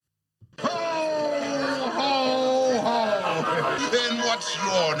And what's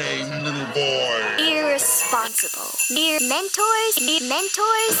your name, little boy? Irresponsible. Mentors.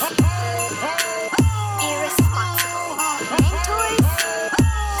 Irresponsible. Mentors.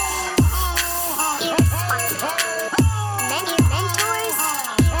 Irresponsible. Mentors.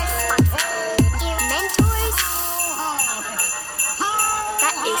 Mentors.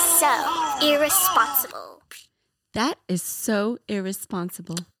 That is so irresponsible. That is so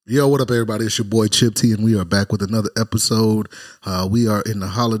irresponsible. Yo, what up, everybody? It's your boy Chip T, and we are back with another episode. We are in the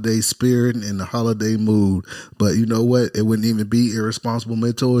holiday spirit and in the holiday mood. But you know what? It wouldn't even be Irresponsible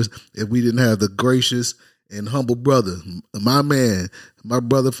Mentors if we didn't have the gracious and humble brother, my man, my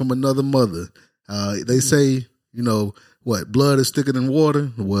brother from another mother. They say, you know, what? Blood is thicker than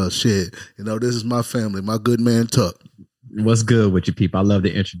water? Well, shit. You know, this is my family, my good man Tuck. What's good with you people? I love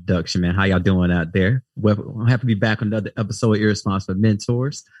the introduction, man. How y'all doing out there? Well, I'm happy to be back on another episode of Irresponsible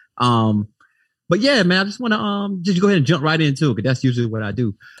Mentors. But yeah, man, I just want to just go ahead and jump right into it, because that's usually what I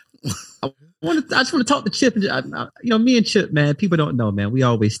do. I just want to talk to Chip. And me and Chip, man, people don't know, man. We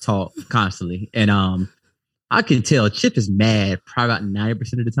always talk constantly, and I can tell Chip is mad probably about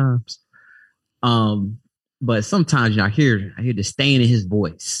 90% of the times. But sometimes I hear the stain in his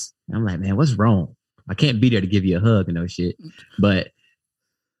voice. And I'm like, man, what's wrong? I can't be there to give you a hug and no shit, but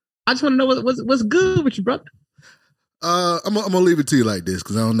I just want to know what's good with you, brother. I'm gonna leave it to you like this,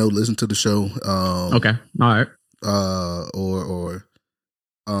 because I don't know. Listen to the show. Okay, all right.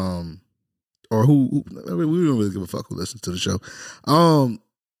 Or who? I mean, we don't really give a fuck who listens to the show.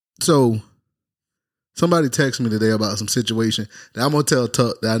 So somebody texted me today about some situation that I'm gonna tell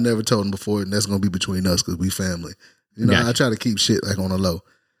Tuck that I never told him before, and that's gonna be between us because we family. You know, gotcha. I try to keep shit like on the low.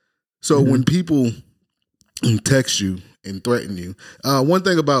 So when people text you and threaten you, one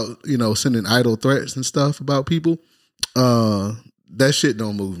thing about, you know, sending idle threats and stuff about people, that shit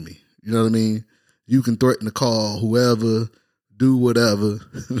don't move me. You know what I mean? You can threaten to call whoever, do whatever,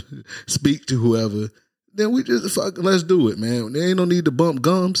 speak to whoever. Then we just let's do it, man. There ain't no need to bump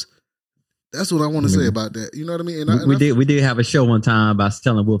gums. That's what I want to say about that. You know what I mean? And we did have a show one time about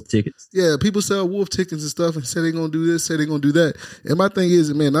selling wolf tickets. Yeah, people sell wolf tickets and stuff and say they're going to do this, say they're going to do that. And my thing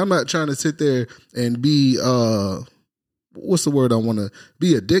is, man, I'm not trying to sit there and be, what's the word I want to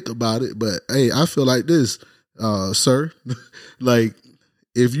be a dick about it. But, hey, I feel like this, sir. Like,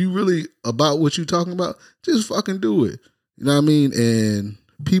 if you really about what you talking about, just fucking do it. You know what I mean? And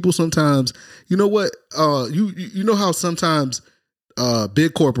people sometimes, you know what? You know how sometimes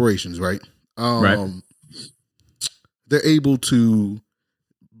big corporations, right? Right. They're able to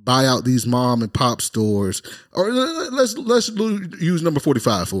buy out these mom and pop stores, or let's use number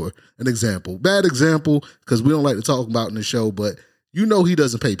 45 for an example. Bad example, because we don't like to talk about in the show, but you know he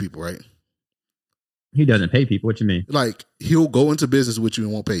doesn't pay people, right? He doesn't pay people. What you mean? Like, he'll go into business with you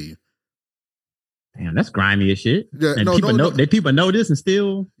and won't pay you. Damn, that's grimy as shit. Yeah, and people know this and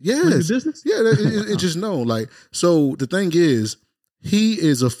still do business. Yeah, it just known. Like, so the thing is, he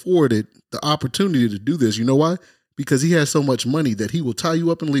is afforded the opportunity to do this. You know why? Because he has so much money that he will tie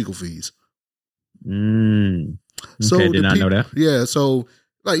you up in legal fees. Okay, So did not know that. Yeah, so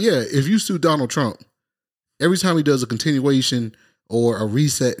if you sue Donald Trump, every time he does a continuation or a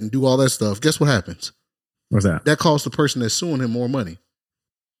reset and do all that stuff, guess what happens? What's that? That costs the person that's suing him more money.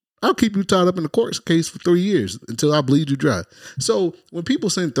 I'll keep you tied up in the court case for 3 years until I bleed you dry. So when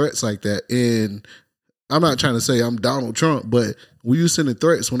people send threats like that, and I'm not trying to say I'm Donald Trump, but when you sending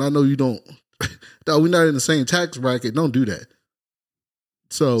threats, when I know you don't, we're not in the same tax bracket, don't do that.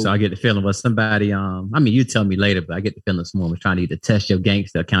 So I get the feeling was somebody, I mean, you tell me later, but I get the feeling someone was trying to either test your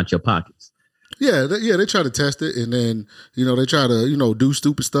gangster, count your pockets. Yeah, they try to test it, and then, you know, they try to, you know, do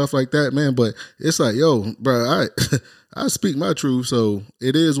stupid stuff like that, man. But it's like, yo, bro, I speak my truth, so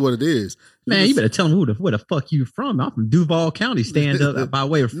it is what it is. Man, you better tell them where the fuck you from. I'm from Duval County, stand up by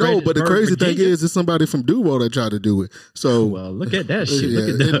way of No, but the crazy thing is, it's somebody from Duval that tried to do it. So, well, look at that shit. Yeah,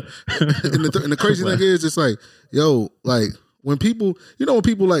 look at that. And the crazy thing is, it's like, yo, like when people,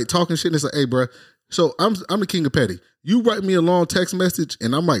 like talking shit, and it's like, hey, bro, so I'm the king of petty. You write me a long text message,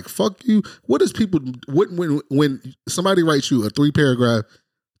 and I'm like, fuck you. What is people when somebody writes you a 3-paragraph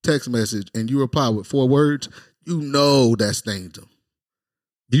text message and you reply with 4 words? You know that stains them.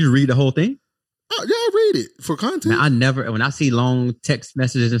 Do you read the whole thing? Yeah, I read it for content. Man, when I see long text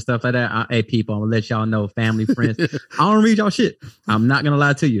messages and stuff like that, hey, people, I'm going to let y'all know, family, friends, I don't read y'all shit. I'm not going to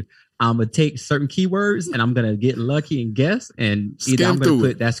lie to you. I'm going to take certain keywords and I'm going to get lucky and guess. And either I'm going to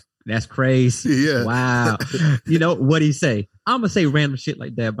put, that's crazy. Yeah. Wow. You know, what'd he say? I'm going to say random shit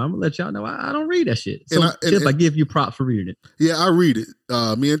like that, but I'm going to let y'all know I don't read that shit. So I give you props for reading it. Yeah, I read it.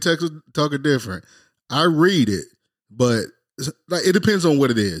 Me and Tex talk different. I read it, but like it depends on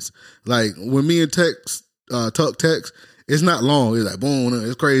what it is. Like when me and Tuck text, It's not long. It's like boom,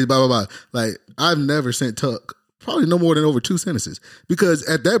 it's crazy, blah blah blah. Like I've never sent Tuck probably no more than over 2 sentences because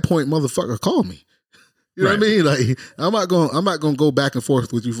at that point, motherfucker called me. You know what I mean? Like I'm not gonna go back and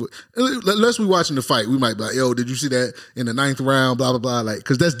forth with you unless we watching the fight. We might be like, yo, did you see that in the 9th round? Blah blah blah. Like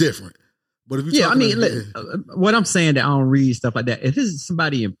because that's different. But if you what I'm saying that I don't read stuff like that. If this is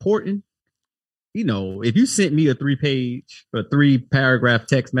somebody important, you know, if you sent me a 3-page or 3-paragraph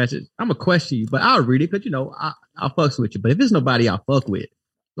text message, I'm gonna question you, but I'll read it because you know I'll fucks with you. But if there's nobody I fuck with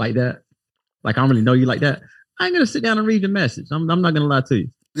like that, like I don't really know you like that, I ain't gonna sit down and read the message. I'm not gonna lie to you.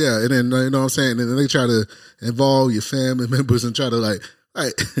 Yeah, and then you know what I'm saying, and then they try to involve your family members and try to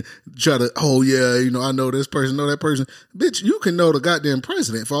oh yeah, you know I know this person, know that person. Bitch, you can know the goddamn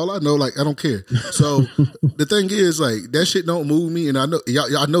president for all I know. Like I don't care. So the thing is, like that shit don't move me, and I know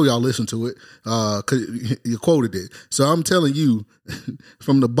y'all listen to it because you quoted it. So I'm telling you,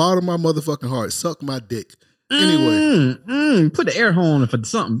 from the bottom of my motherfucking heart, suck my dick. Anyway, put the air horn for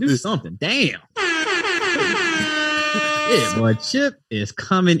something. Do something. Damn. Yeah, boy, Chip is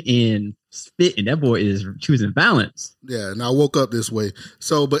coming in spitting. That boy is choosing balance. Yeah, and I woke up this way.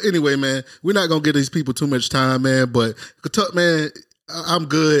 So, but anyway, man, we're not gonna give these people too much time, man. But man, I'm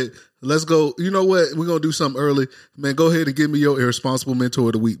good. Let's go. You know what? We're gonna do something early, man. Go ahead and give me your irresponsible mentor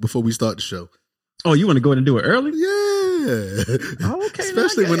of the week before we start the show. Oh, you want to go ahead and do it early? Yeah. Oh, okay.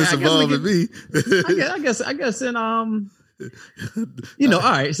 Especially when it's involving me. I guess, and you know,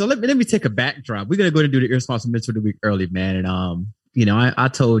 all right. So let me take a backdrop. We're gonna go ahead and do the irresponsible mentor of the week early, man. And you know, I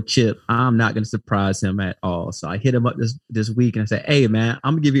told Chip I'm not gonna surprise him at all. So I hit him up this week and I said, hey man,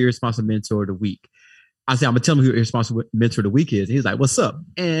 I'm gonna give you irresponsible mentor of the week. I said, I'm gonna tell him who your irresponsible mentor of the week is. And he's like, what's up?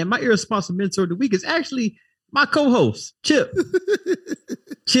 And my irresponsible mentor of the week is actually my co-host, Chip.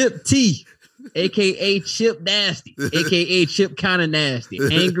 Chip T, aka Chip Nasty, aka Chip Kinda Nasty,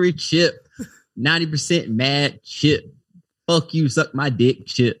 Angry Chip, 90% mad Chip. Fuck you, suck my dick,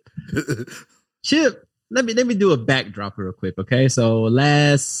 Chip. Chip, let me do a backdrop real quick, okay? So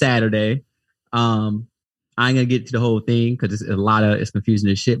last Saturday, I ain't gonna get to the whole thing because it's confusing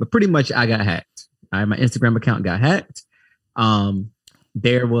as shit, but pretty much I got hacked. All right, my Instagram account got hacked.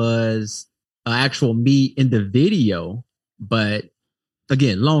 There was an actual me in the video, but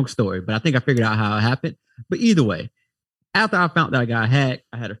again, long story, but I think I figured out how it happened. But either way, after I found that I got hacked,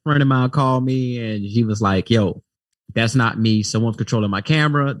 I had a friend of mine call me and she was like, yo, that's not me. Someone's controlling my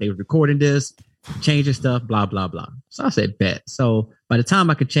camera. They were recording this, changing stuff, blah, blah, blah. So I said, bet. So by the time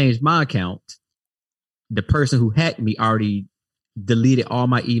I could change my account, the person who hacked me already deleted all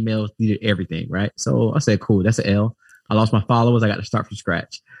my emails, deleted everything, right? So I said, cool, that's an L. I lost my followers. I got to start from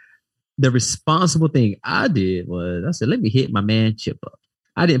scratch. The responsible thing I did was I said, let me hit my man Chip up.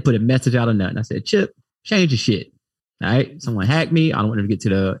 I didn't put a message out or nothing. I said, Chip, change your shit. All right. Someone hacked me. I don't want them to get to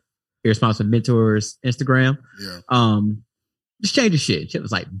the Irresponsible Mentors Instagram. Yeah. Just change your shit. Chip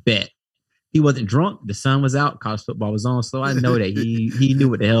was like, bet. He wasn't drunk. The sun was out. College football was on. So I know that he knew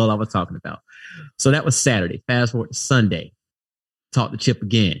what the hell I was talking about. So that was Saturday. Fast forward to Sunday. Talked to Chip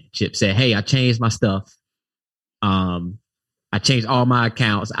again. Chip said, hey, I changed my stuff. I changed all my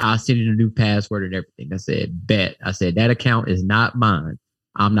accounts. I'll send you a new password and everything. I said, bet. I said, that account is not mine.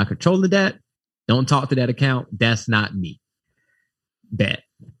 I'm not controlling that. Don't talk to that account. That's not me. Bet.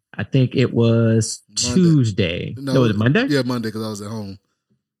 I think it was Monday. Tuesday. No, was it Monday? Yeah, Monday because I was at home.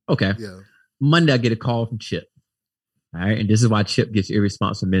 Okay. Yeah. Monday, I get a call from Chip. All right. And this is why Chip gets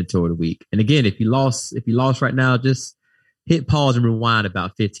irresponsible mentor of the week. And again, if you lost right now, just hit pause and rewind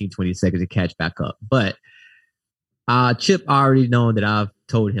about 15, 20 seconds to catch back up. But Chip already known that I've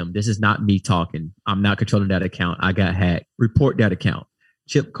told him this is not me talking. I'm not controlling that account. I got hacked. Report that account.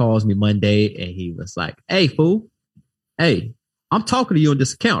 Chip calls me Monday and he was like, hey, fool. Hey, I'm talking to you on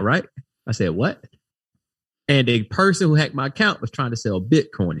this account, right? I said, what? And the person who hacked my account was trying to sell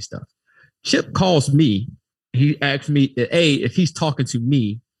Bitcoin and stuff. Chip calls me. He asked me, A, if he's talking to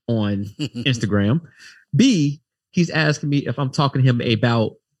me on Instagram. B, he's asking me if I'm talking to him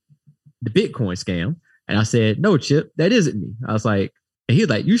about the Bitcoin scam. And I said, no, Chip, that isn't me. I was like, and he was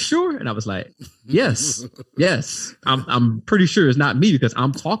like, you sure? And I was like, yes. I'm pretty sure it's not me because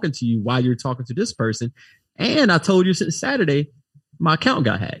I'm talking to you while you're talking to this person. And I told you since Saturday, my account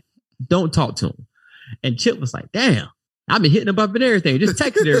got hacked. Don't talk to him. And Chip was like, damn, I've been hitting him up and everything, just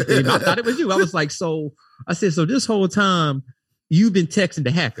texting everything. I thought it was you. I was like, so this whole time you've been texting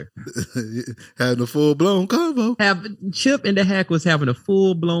the hacker. Having a full-blown convo. Chip and the hacker was having a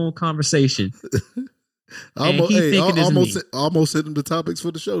full-blown conversation. Almost sent him the topics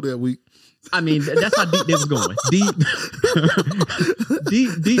for the show that week. I mean, that's how deep this was going.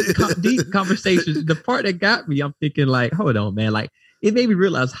 Deep conversations. The part that got me, I'm thinking like, hold on, man. Like it made me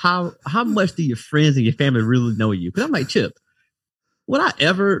realize how much do your friends and your family really know you? Because I'm like, Chip, would I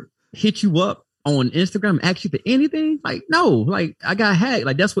ever hit you up on Instagram and ask you for anything? Like, no, like I got hacked.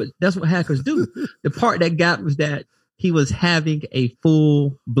 Like that's what hackers do. The part that got was that he was having a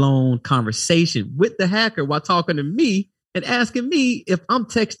full blown conversation with the hacker while talking to me and asking me if I'm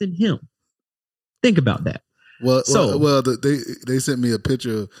texting him. Think about that. Well, they sent me a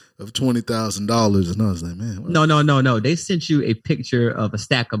picture of $20,000, and I was like, man. No. They sent you a picture of a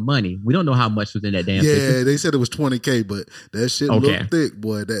stack of money. We don't know how much was in that damn picture. Yeah, they said it was $20K, but that shit looked thick,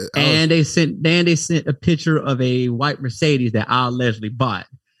 boy. They sent a picture of a white Mercedes that I allegedly bought,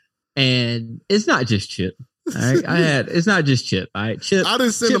 and it's not just Chip. All right, it's not just Chip. All right, Chip. I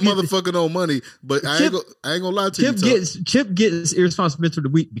didn't send a motherfucker no money, but I ain't gonna lie to you. Chip gets irresponsible mentor of the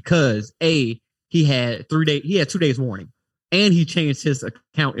week because he had 2 days warning, and he changed his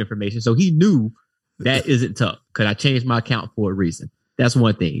account information, so he knew that isn't tough because I changed my account for a reason. That's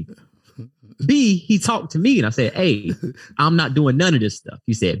one thing. B, he talked to me and I said, hey, I'm not doing none of this stuff.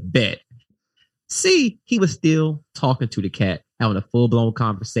 He said, bet. C, he was still talking to the cat, having a full-blown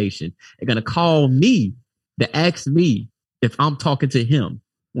conversation, and gonna call me to ask me if I'm talking to him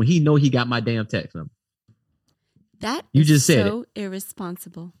when he know he got my damn text number. That you is just said so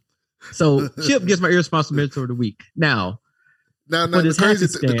irresponsible. So Chip gets my irresponsible mentor of the week. Now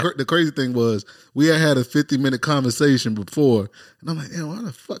the crazy thing was we had a 50-minute conversation before, and I'm like, why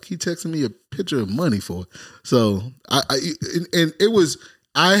the fuck he texting me a picture of money for? So I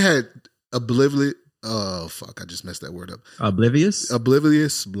had oblivious. Oh fuck! I just messed that word up. Oblivious.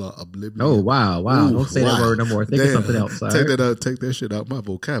 Oblivious. Oh wow! Ooh, don't say that word no more. Think of something else. Take that out. Take that shit out my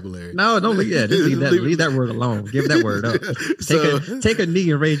vocabulary. No, don't leave that. Leave that word alone. Give that word up. Take a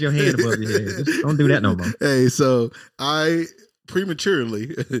knee and raise your hand above your head. Just don't do that no more. Hey, so I prematurely,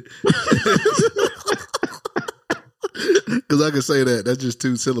 because I can say that. That's just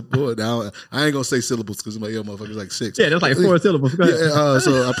 2 syllables. Now I ain't gonna say syllables because my motherfucker's like 6. Yeah, that's like 4 syllables. Go ahead.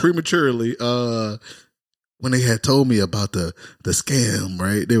 So I prematurely, when they had told me about the scam,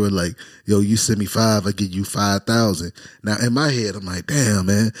 right? They were like, "Yo, you send me 5, I give you 5,000." Now in my head, I'm like, "Damn,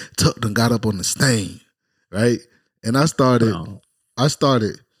 man, Tuck done got up on the stain, right?" And I started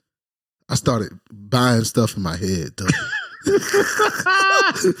buying stuff in my head.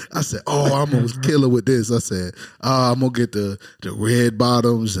 I said, I'm gonna kill her with this. I said, I'm gonna get the red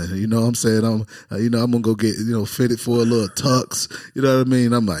bottoms, and you know what I'm saying, I'm gonna go get fitted for a little tux. You know what I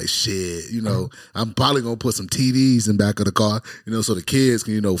mean? I'm like, shit. I'm probably gonna put some TVs in back of the car, so the kids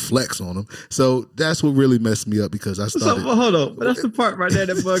can flex on them. So that's what really messed me up because I started. So hold on, but that's the part right there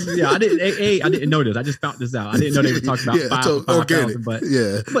that bugs me. I didn't know this. I just found this out. I didn't know they were talking about 5,000. But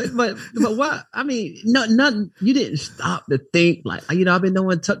what? I mean, nothing. You didn't stop to think like, I've been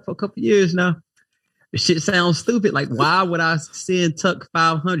knowing Tuck for a couple years now. The shit sounds stupid. Like, why would I send Tuck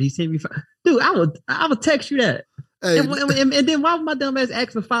 500? He sent me 500. Dude, I would text you that. Hey, and then why would my dumb ass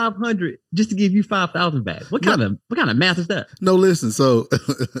ask for 500 just to give you 5,000 back? What kind of math is that? No, listen. So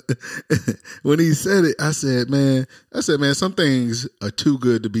when he said it, I said, man, some things are too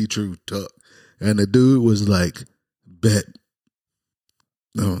good to be true, Tuck. And the dude was like, bet.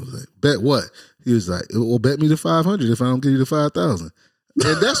 No, I was like, bet what? He was like, well, bet me the 500 if I don't give you the 5,000.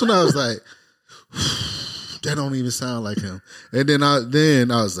 And that's when I was like, that don't even sound like him. And then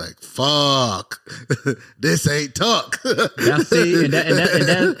I was like, fuck, this ain't Tuck. And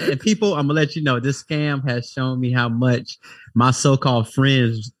people, I'm gonna let you know, this scam has shown me how much my so-called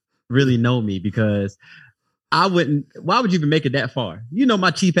friends really know me, because why would you even make it that far?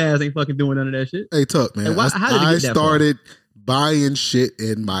 My cheap ass ain't fucking doing none of that shit. Hey, Tuck, man, I started buying shit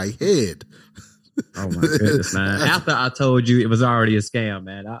in my head. Oh my goodness, man. After I told you it was already a scam,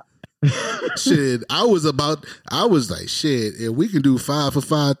 man. Shit, I was like, shit, if we can do 5 for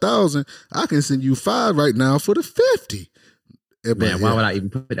 5,000, I can send you 5 right now for the 50. Man, why would I even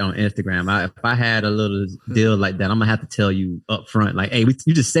put it on Instagram? If I had a little deal like that, I'm gonna have to tell you up front, like, hey,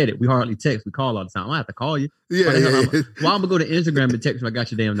 you just said it. We hardly text, we call all the time. I'm gonna have to call you. Yeah. Why I'm gonna go to Instagram and text when I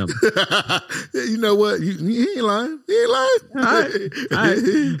got your damn number? You know what? You ain't lying. You ain't lying. All right.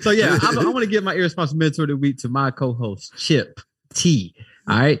 So yeah, I want to give my irresponsible mentor of the week to my co-host Chip T.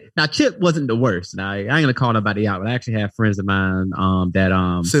 All right. Now Chip wasn't the worst. Now I ain't gonna call nobody out, but I actually have friends of mine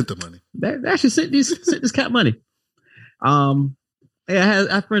that sent the money. That actually sent this cat money. I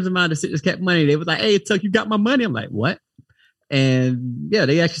have friends of mine that sent this cat money. They was like, "Hey, Tuck, you got my money?" I'm like, "What?" And yeah,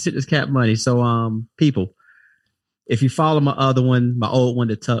 they actually sent this cat money. So people, if you follow my other one, my old one,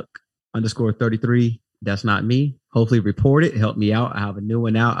 the Tuck _33, that's not me. Hopefully report it. Help me out. I have a new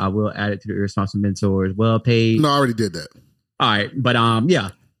one out. I will add it to the Irresponsible Mentors well page. No, I already did that. All right. But yeah,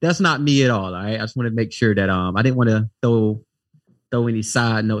 that's not me at all. All right. I just want to make sure that I didn't want to throw throw any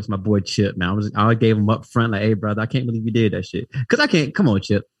side notes. My boy Chip, man, I gave him up front like, hey, brother, I can't believe you did that shit. Because I can't. Come on,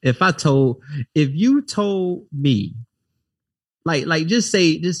 Chip. If you told me, like, just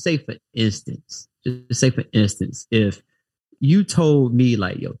say for instance, if you told me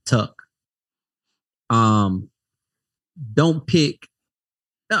like, yo, Tuck, don't pick.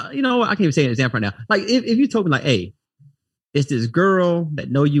 You know what? I can't even say an example right now. Like, if you told me like, hey, it's this girl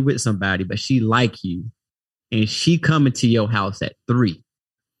that know you with somebody, but she like you, and she coming to your house at 3.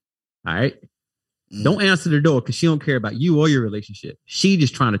 All right. Don't answer the door because she don't care about you or your relationship. She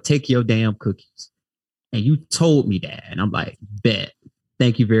just trying to take your damn cookies. And you told me that. And I'm like, bet.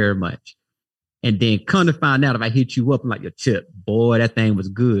 Thank you very much. And then come to find out if I hit you up, I'm like, your Chip, boy, that thing was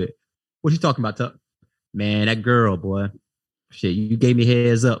good. What you talking about, Tuck? Man, that girl, boy. Shit, you gave me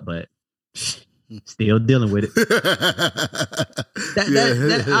heads up, but still dealing with it.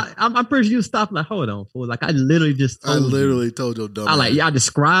 I'm pretty sure you stopped like, hold on, fool. Like, I literally just told your dumb I like, yeah, I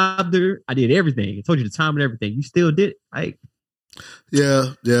described her. I did everything. I told you the time and everything. You still did it. Like,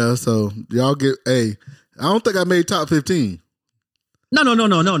 yeah. So y'all get, hey, I don't think I made top 15. No. You're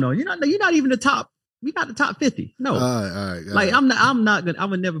not even the top. You're not the top 50. No. All right. Like, I'm not gonna. I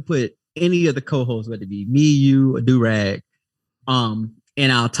would never put any of the co-hosts, whether it be me, you, or Durag,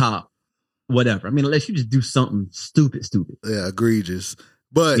 in our top whatever. I mean, unless you just do something stupid. Yeah, egregious.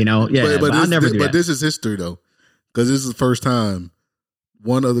 But but I never do that. But this is history though, because this is the first time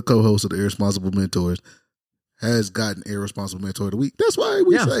one of the co-hosts of the Irresponsible Mentors has gotten Irresponsible Mentor of the Week. That's why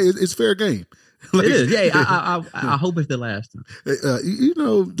we say it's fair game. Like, it is. Yeah, I hope it's the last time.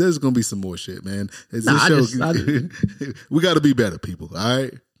 There's gonna be some more shit, man. We got to be better, people. All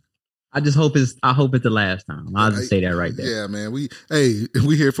right. I hope it's the last time. I'll just say that right there. Yeah, man. We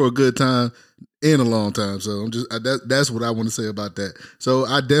here for a good time and a long time. So that's what I want to say about that. So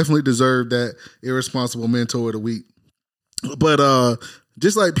I definitely deserve that Irresponsible Mentor of the Week. But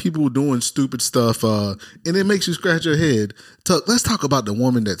just like people doing stupid stuff, and it makes you scratch your head. Let's talk about the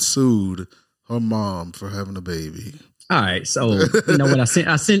woman that sued her mom for having a baby. All right, so you know what I sent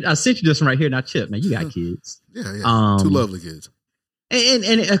you this one right here. Now, Chip, man, you got kids. Yeah, 2 lovely kids.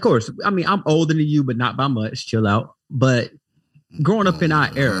 And of course, I mean, I'm older than you, but not by much. Chill out. But growing up in our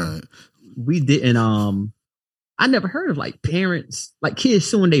era, we didn't. I never heard of like parents, like kids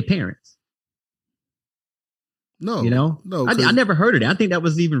suing their parents. No, no. I never heard of that. I think that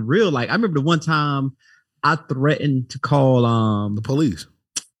was even real. Like, I remember the one time I threatened to call the police.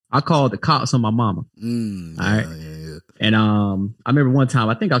 I called the cops on my mama. All right. Yeah. And I remember one time,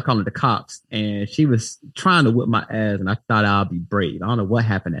 I think I was calling the cops, and she was trying to whip my ass, and I thought I'd be brave. I don't know what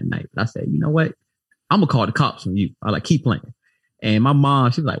happened that night, but I said, you know what? I'm gonna call the cops on you. I like, keep playing. And my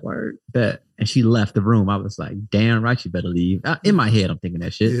mom, she was like, word, bet. And she left the room. I was like, damn right, you better leave. In my head, I'm thinking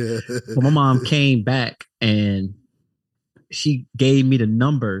that shit. Yeah. But my mom came back and she gave me the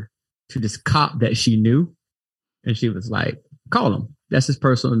number to this cop that she knew. And she was like, call him. That's his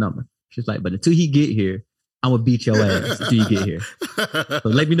personal number. She's like, but until he get here, I'm gonna beat your ass until you get here. So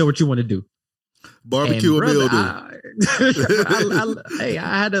let me know what you want to do. Barbecue a building. I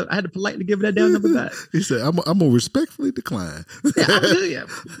had to politely give that damn number back. He said, "I'm gonna respectfully decline." I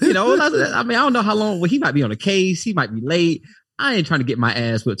don't know how long. Well, he might be on a case. He might be late. I ain't trying to get my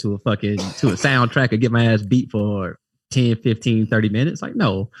ass whipped to a soundtrack or get my ass beat for 10, 15, 30 minutes. Like,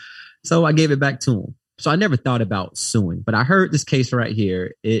 no. So I gave it back to him. So I never thought about suing, but I heard this case right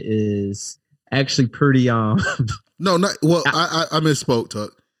here. It is actually pretty No, not well. I misspoke,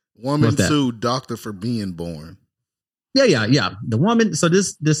 Tuck. Woman sued doctor for being born. Yeah. The woman. So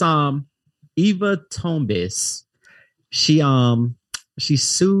this Eva Tombis, she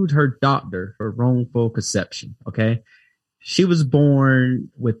sued her doctor for wrongful conception. Okay, she was born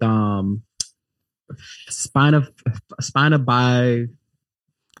with spina bifida.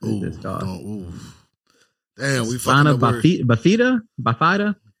 Damn, we fucking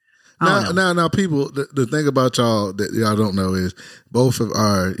bifida. Now, people. The thing about y'all that y'all don't know is both of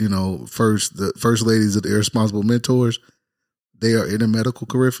our, the first ladies of the Irresponsible Mentors. They are in a medical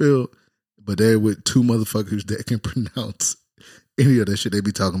career field, but they're with 2 motherfuckers that can pronounce any of that shit they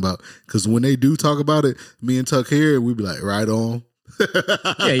be talking about. Because when they do talk about it, me and Tuck here, we be like, right on.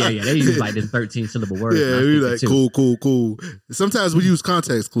 Yeah. They use like this 13-syllable word. Yeah, we like cool. Sometimes we use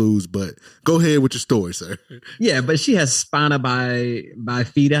context clues, but go ahead with your story, sir. Yeah, but she has spina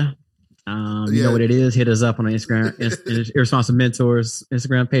bifida. You know what it is? Hit us up on the Instagram, Irresponsible Mentors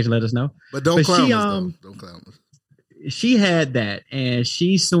Instagram page. Let us know. But don't clown us. Don't clown us. She had that, and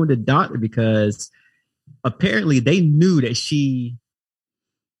she sued the doctor because apparently they knew that she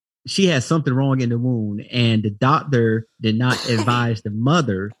had something wrong in the wound, and the doctor did not advise the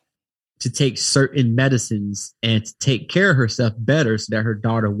mother to take certain medicines and to take care of herself better so that her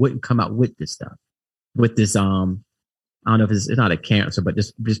daughter wouldn't come out with this stuff. With this, I don't know if it's not a cancer, but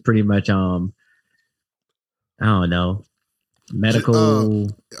just pretty much, I don't know, medical.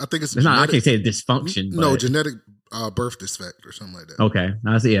 I think it's not. I can't say dysfunction. No, genetic birth defect or something like that. Okay,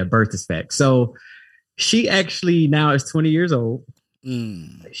 I see. Yeah, birth defect. So she actually now is 20 years old.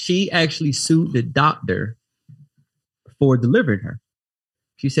 She actually sued the doctor for delivering her.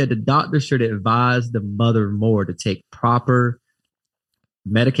 She said the doctor should advise the mother more to take proper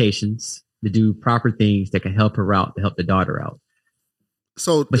medications, to do proper things that can help her out, to help the daughter out.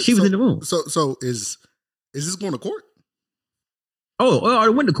 But she was in the room. So is this going to court? Oh, I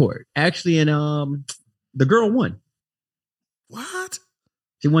went to court actually, and the girl won. What?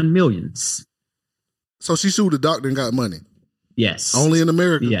 She won millions. So she sued the doctor and got money. Yes. Only in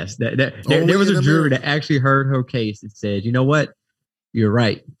America. Yes. There was a jury that actually heard her case and said, you know what? You're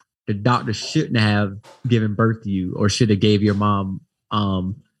right. The doctor shouldn't have given birth to you, or should have gave your mom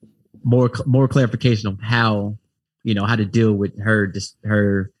more clarification on how to deal with her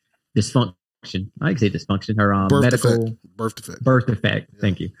dysfunction. I can say dysfunction. Her birth defect. Yeah.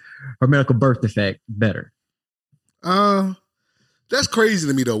 Thank you. Her medical birth defect better. That's crazy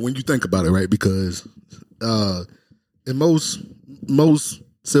to me though when you think about it, right? Because in most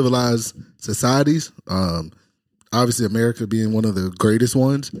civilized societies, obviously America being one of the greatest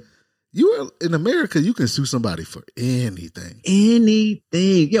ones, in America you can sue somebody for anything.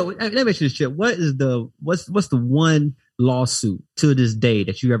 Yo, let me mention this shit. What's the one lawsuit to this day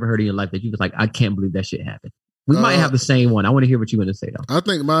that you ever heard in your life that you was like, I can't believe that shit happened? We might have the same one. I want to hear what you're going to say though. I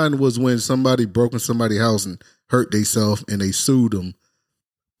think mine was when somebody broke in somebody's house and hurt themselves and they sued them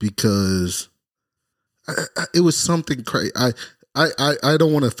because it was something crazy. I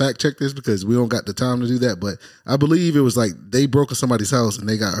don't want to fact check this because we don't got the time to do that, but I believe it was like they broke in somebody's house and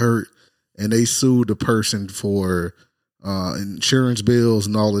they got hurt and they sued the person for insurance bills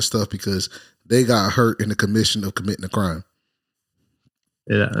and all this stuff because they got hurt in the commission of committing a crime.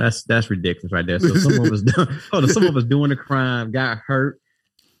 Yeah, that's ridiculous right there. So someone was doing a crime, got hurt,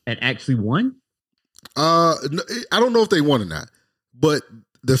 and actually won? I don't know if they won or not, but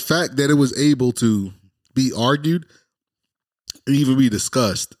the fact that it was able to be argued, even be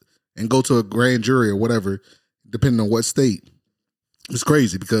discussed, and go to a grand jury or whatever, depending on what state, it's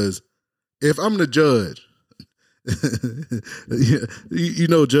crazy because if I'm the judge,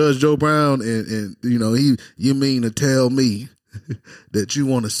 Judge Joe Brown, and you mean to tell me that you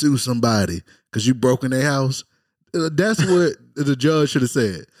want to sue somebody because you broke in their house? That's what the judge should have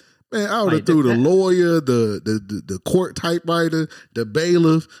said. Man, I would have threw the lawyer, the court typewriter, the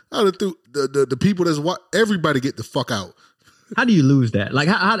bailiff. I would have threw the people everybody get the fuck out. How do you lose that? Like,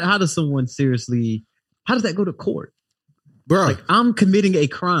 how does someone seriously? How does that go to court? Bro, like I'm committing a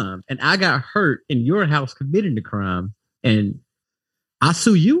crime and I got hurt in your house committing the crime, and I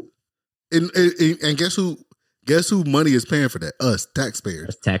sue you. And guess who? Guess who money is paying for that? Us, taxpayers.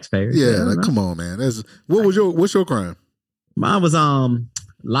 That's taxpayers. Yeah, like, come on, man. What's your crime? Mine was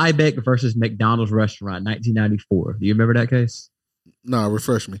Liebeck versus McDonald's restaurant, 1994. Do you remember that case? No,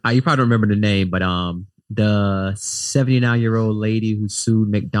 refresh me. You probably don't remember the name, but the 79-year-old lady who sued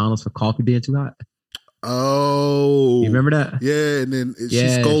McDonald's for coffee being too hot. Oh, you remember that? Yeah, and then she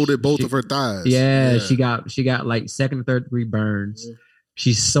scolded both of her thighs. Yeah, she got like second and third degree burns. Yeah.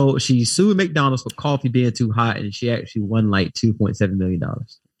 She sued McDonald's for coffee being too hot, and she actually won like $2.7 million.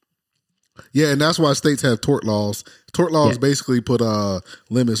 Yeah, and that's why states have tort laws. Tort laws basically put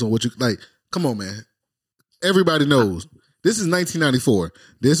limits on what you like. Come on, man. Everybody knows this is 1994.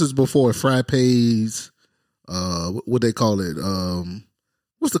 This is before frappes. What they call it?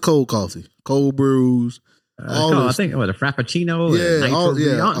 What's the cold coffee? Cold brews. I think a frappuccino. Yeah, I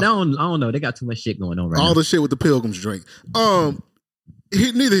don't know. They got too much shit going on right now. All the shit with the Pilgrims drink.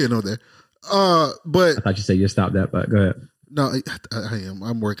 Neither here nor there. But I thought you said you stopped that, but go ahead. No, I am.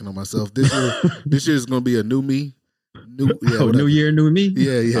 I'm working on myself. This year is going to be a new me. New year, new me.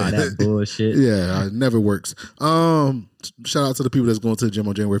 Yeah. Oh, that bullshit. Yeah, it never works. Shout out to the people that's going to the gym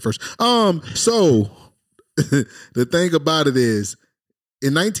on January 1st. So the thing about it is,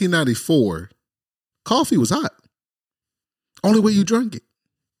 in 1994, coffee was hot. Only way you drank it.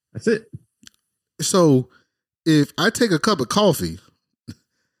 That's it. So if I take a cup of coffee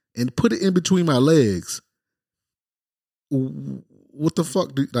and put it in between my legs, what the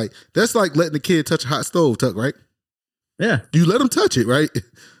fuck? That's like letting the kid touch a hot stove, Tuck, right? Yeah. You let them touch it, right?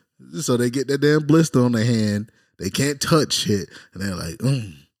 So they get that damn blister on their hand. They can't touch it. And they're like,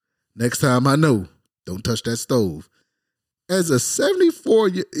 next time I know, don't touch that stove. As a 74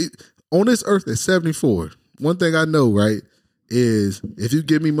 on this earth at 74, one thing I know, right, is if you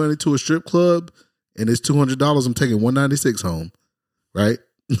give me money to a strip club and it's $200, I'm taking $196 home, right?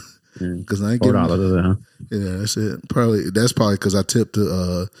 Because I ain't giving. $4, Yeah, that's it. That's probably because I tipped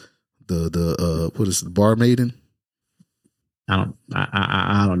the what is it, the barmaiden. I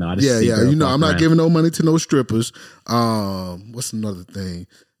don't know. Yeah. You know, I'm not giving no money to no strippers. What's another thing?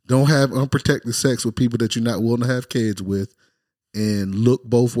 Don't have unprotected sex with people that you're not willing to have kids with, and look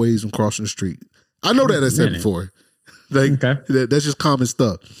both ways when crossing the street. I know that I said before. Like that's just common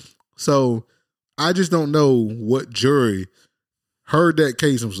stuff. So I just don't know what jury heard that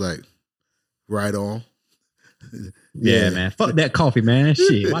case and was like, right on. Yeah, man. Fuck that coffee, man.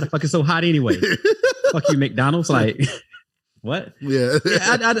 Shit. Why the fuck is so hot anyway? Fuck you, McDonald's. Like, what? Yeah.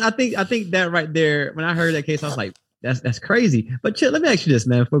 I think that right there, when I heard that case, I was like, that's crazy. But chill, let me ask you this,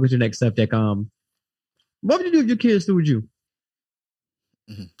 man. Focus your next subject. What would you do if your kids sued you?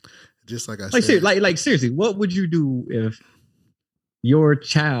 Just like I said. Like seriously, what would you do if your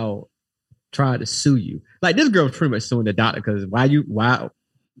child tried to sue you? Like, this girl's pretty much suing the doctor because why'd you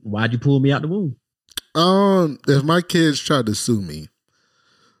pull me out the womb? If my kids tried to sue me,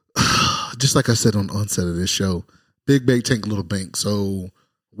 just like I said on the onset of this show, big bank take little bank. So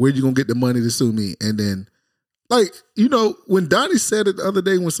where you gonna get the money to sue me? And then, like, you know, when Donnie said it the other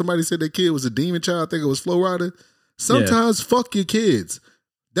day, when somebody said their kid was a demon child, I think it was Flo Rida. Sometimes fuck your kids.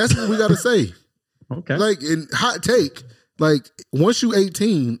 That's what we gotta say. Okay. Like, in hot take, like, once you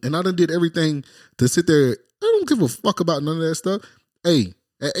 18 and I done did everything to sit there, I don't give a fuck about none of that stuff. Hey,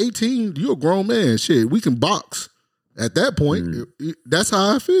 at 18, you're a grown man. Shit, we can box. At that point, that's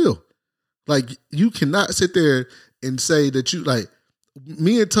how I feel. Like, you cannot sit there and say that you, like,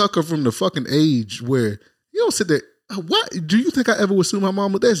 me and Tuck are from the fucking age where you don't sit there. What do you think I ever would sue my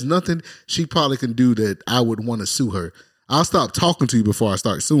mama? There's nothing she probably can do that I would want to sue her. I'll stop talking to you before I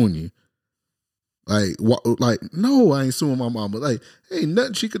start suing you. Like, no, I ain't suing my mama. Like, ain't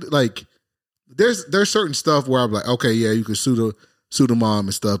nothing she could, like, there's certain stuff where I'm like, okay, yeah, you could sue the mom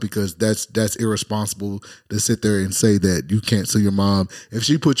and stuff because that's irresponsible to sit there and say that you can't sue your mom. If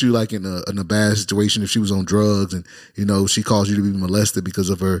she put you like in a bad situation, if she was on drugs and, you know, she caused you to be molested because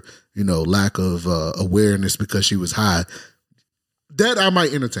of her, you know, lack of awareness because she was high, that I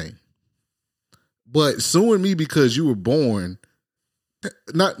might entertain. But suing me because you were born,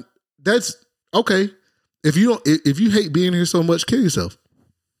 that's okay. If you hate being here so much, kill yourself.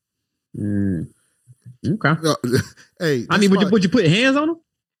 Okay. Hey, I mean, would you put hands on them?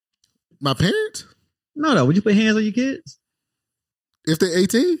 My parents? No. Would you put hands on your kids If they're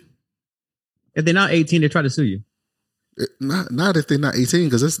 18? if they're not 18? They try to sue you. Not if they're not 18,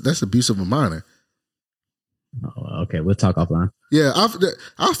 because that's abuse of a minor. Oh, okay. We'll talk offline. Yeah,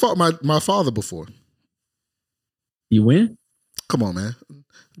 I fought my father before. You win? Come on, man.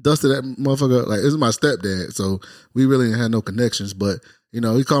 Dusted that motherfucker. Like, this is my stepdad, so we really ain't had no connections. But, you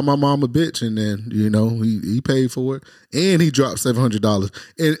know, he called my mom a bitch, and then, you know, he paid for it, and he dropped $700.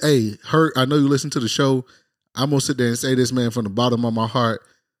 And hey, I know you listen to the show. I'm gonna sit there and say this, man, from the bottom of my heart.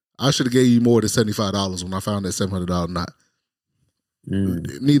 I should have gave you more than $75 when I found that $700 knot.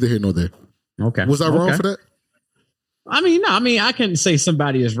 Neither here nor there. Okay. Was I wrong for that? I mean, no. I mean, I can say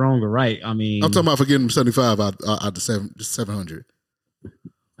somebody is wrong or right. I mean, I'm talking about for getting him 75 out the 700.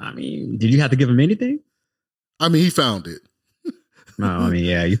 I mean, did you have to give him anything? I mean, he found it. No, I mean,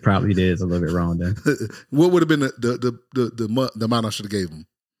 yeah, you probably did. It's a little bit wrong then. What would have been the amount I should have gave him?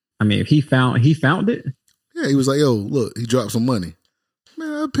 I mean, if he found it. Yeah, he was like, "Yo, look, he dropped some money." Man,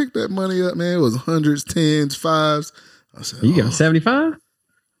 I picked that money up, man. It was hundreds, tens, fives. I said, You give him 75?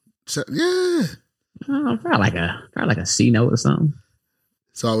 Yeah. Oh, probably like a C note or something.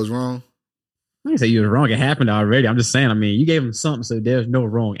 So I was wrong. I didn't say you were wrong. It happened already. I'm just saying. I mean, you gave him something, so there's no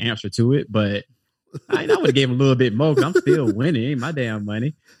wrong answer to it. But I would have gave him a little bit more because I'm still winning. It ain't my damn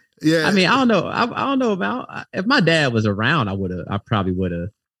money. Yeah. I mean, I don't know. I don't know about if my dad was around. I probably would have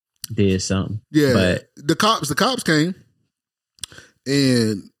did something. Yeah. But the cops came,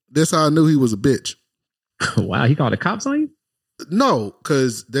 and that's how I knew he was a bitch. Wow, he called the cops on you? No,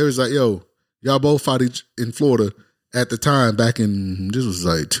 because they was like, "Yo, y'all both fought in Florida at the time back in, this was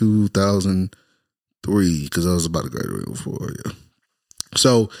like 2003, because I was about to graduate before, yeah.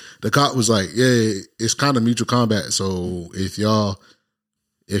 So the cop was like, yeah, it's kind of mutual combat. So if y'all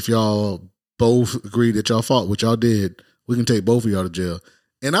both agree that y'all fought what y'all did, we can take both of y'all to jail.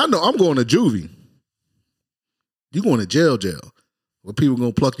 And I know I'm going to juvie. You going to jail, where people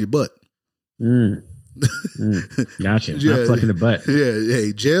going to pluck your butt. Gotcha. Yeah, not plucking the butt. Yeah,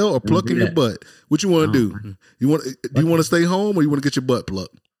 hey, jail or plucking your butt. What you want to do? Do you want to stay home or you want to get your butt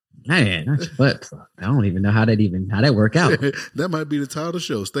plucked? Man, that's butt plug. I don't even know how that work out. That might be the title of the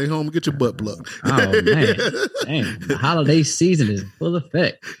show. Stay home and get your butt plucked. Oh man, damn, the holiday season is full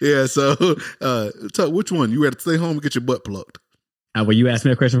effect. Yeah. So, which one you ready to stay home and get your butt plucked? Well, you asked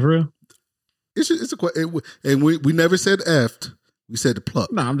me a question for real. It's a question, and we never said effed. We said the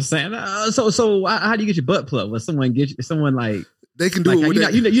pluck. No, I'm just saying. So how do you get your butt plucked? When someone like they can do like, it with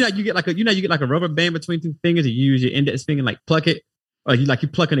you get like a rubber band between two fingers and you use your index finger and like pluck it, or you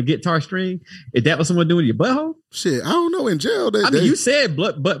plucking a guitar string. Is that what someone doing with your butthole? Shit, I don't know. In jail, you said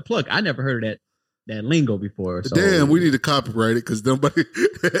butt pluck. I never heard of that lingo before. So. Damn, we need to copyright it because nobody.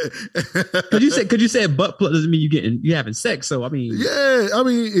 Because you said butt pluck doesn't mean you having sex. So I mean, yeah, I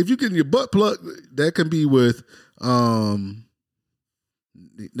mean, if you getting your butt plucked, that can be with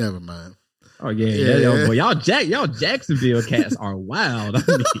Never mind. Oh yeah. Boy, y'all Jacksonville cats are wild.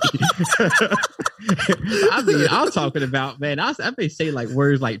 I mean, I'm talking about, man. I may say like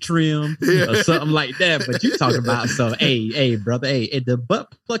words like trim or something like that, but you talking about some. Hey, brother. Hey, the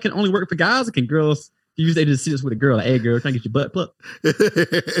butt plug can only work for guys, or can girls? You usually just sit with a girl, like, hey girl, trying to get your butt plucked.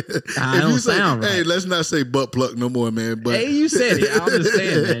 Don't sound right. Hey, let's not say butt pluck no more, man. But hey, you said it. I'm just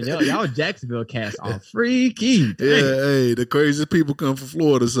saying, man. Y'all Jacksonville cats are freaky. Dang. Yeah, hey, the craziest people come from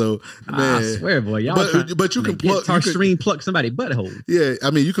Florida, so man. I swear, boy, y'all. But you can pluck. Pluck somebody butthole. Yeah,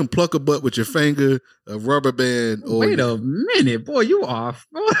 I mean, you can pluck a butt with your finger, a rubber band. Or wait a minute, boy, you are.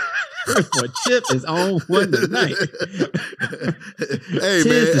 Boy, Chip is on one tonight. Hey,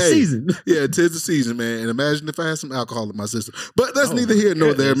 tis the season. Yeah, 'tis the season, man. And imagine if I had some alcohol in my system. But that's neither here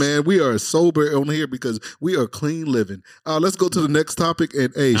nor there, man. We are sober on here because we are clean living. Let's go to the next topic.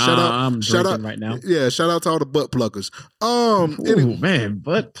 And hey, shout out right now. Yeah, shout out to all the butt pluckers. Man,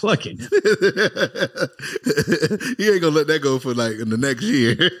 butt plucking. You ain't gonna let that go for like in the next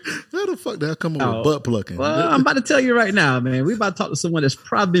year. How the fuck did I come up with butt plucking? Well, I'm about to tell you right now, man. We about to talk to someone that's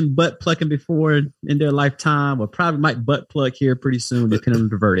probably been butt plucking before in their lifetime, or probably might butt plug here pretty soon, depending on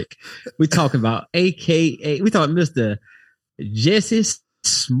the verdict. We talking about Mr. Jesse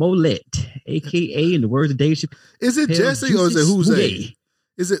Smollett, aka in the words of Dave Chappelle. Is it Jesse or is it who's a?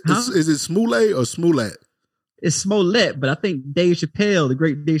 Is it Smollett or Smollett? It's Smollett, but I think Dave Chappelle, the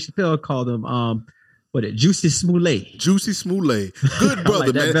great Dave Chappelle, called him Juicy Smollett. Juicy Smollett. Good brother,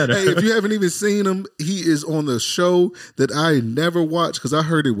 like man. Better. Hey, if you haven't even seen him, he is on the show that I never watched because I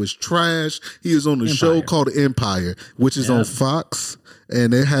heard it was trash. He is on the show called Empire, which is on Fox,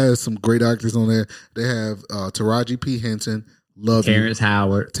 and it has some great actors on there. They have Taraji P. Henson, Terrence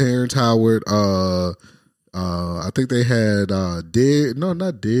Howard. I think they had Diggs. No,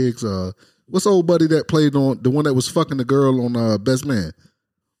 not Diggs. What's the old buddy that played on the one that was fucking the girl on Best Man?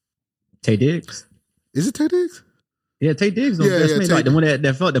 Tay Diggs. Is it Tay Diggs? Yeah, Tay Diggs on Best Man, like the one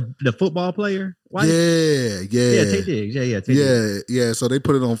that fought the football player. Wife? Yeah, Tay Diggs. Yeah. So they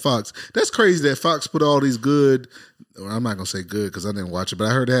put it on Fox. That's crazy that Fox put all these good. Well, I'm not gonna say good because I didn't watch it, but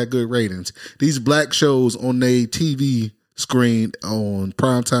I heard it had good ratings. These black shows on their TV screen on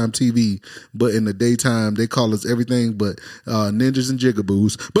primetime TV, but in the daytime they call us everything but ninjas and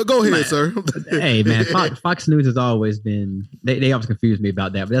jigaboos. But go ahead, sir. Hey man, Fox News has always been they always confuse me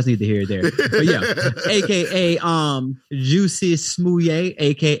about that, but that's neither here nor there. But yeah, aka Juicy Smollett,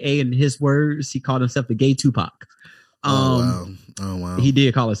 aka in his words, he called himself the gay Tupac. Oh wow. He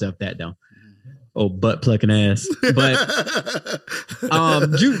did call himself that though. Oh, butt plucking ass. But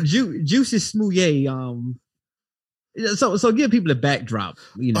Juicy Smollett, So give people a backdrop.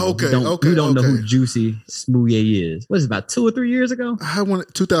 You know, who don't know who Juicy Smollett is. What is it, about 2 or 3 years ago?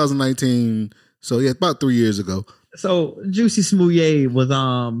 2019. So yeah, about 3 years ago. So Juicy Smollett was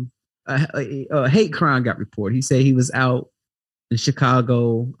a hate crime got reported. He said he was out in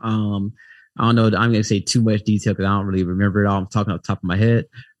Chicago. I don't know. I'm gonna say too much detail because I don't really remember it all. I'm talking off the top of my head.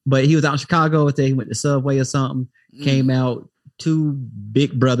 But he was out in Chicago. I think he went to Subway or something. Came out. 2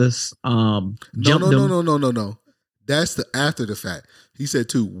 big brothers. Jumped him. No. That's after the fact. He said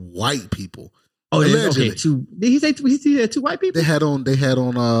 2 white people. Oh, allegedly. Okay. Did he say 2 white people? They had on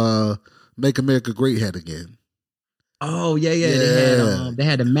Make America Great Hat Again. Oh yeah. They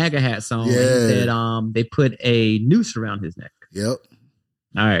had the MAGA hats on. Yeah. He said they put a noose around his neck. Yep.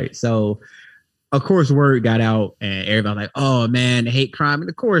 All right. So of course word got out and everybody like, oh man, hate crime. And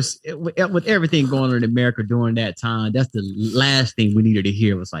of course, with everything going on in America during that time, that's the last thing we needed to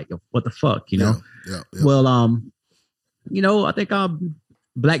hear was like, what the fuck, you know? Yeah. Well, I think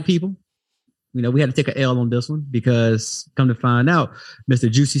black people, we had to take an L on this one because come to find out,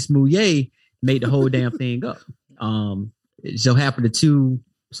 Mr. Juicy Smollett made the whole damn thing up. It so happened the 2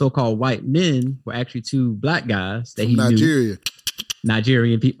 so-called white men were actually 2 black guys that he knew.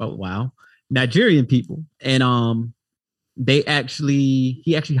 Nigerian people. Oh, wow. Nigerian people. And he actually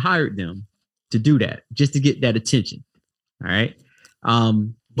hired them to do that just to get that attention. All right.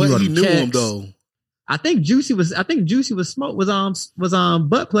 But he knew him though. I think Juicy was butt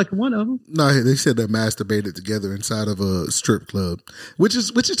plucking one of them. No, they said they masturbated together inside of a strip club, which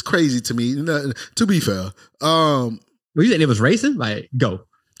is crazy to me. You know, to be fair, Well, you think it was racing? Like, go.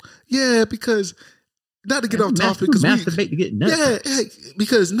 Yeah, because not to get off topic, because masturbate to get nuts. Yeah,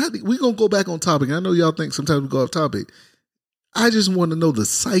 because we gonna go back on topic. I know y'all think sometimes we go off topic. I just want to know the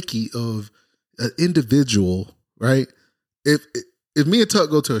psyche of an individual, right? If me and Tuck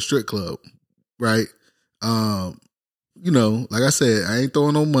go to a strip club, right? You know, like I said, I ain't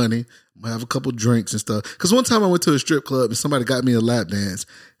throwing no money. I'm gonna have a couple drinks and stuff. Because one time I went to a strip club and somebody got me a lap dance,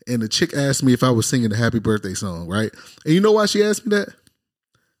 and the chick asked me if I was singing the Happy Birthday song, right? And you know why she asked me that?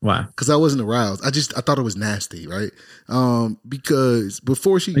 Why? Because I wasn't aroused. I thought it was nasty, right? Because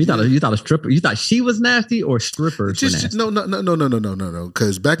before she, you thought a stripper, you thought she was nasty or strippers? No.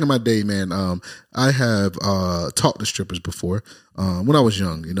 Because back in my day, man, I have talked to strippers before when I was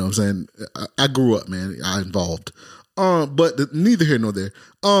young. You know what I'm saying? I grew up, man. I involved. But neither here nor there.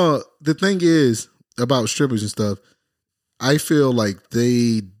 The thing is about strippers and stuff. I feel like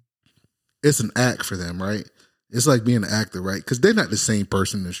it's an act for them, right? It's like being an actor, right? Because they're not the same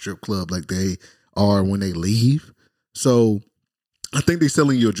person in the strip club like they are when they leave. So I think they're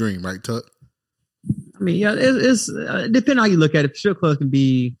selling you a dream, right, Tuck? I mean, yeah, it's depending on how you look at it. Strip club can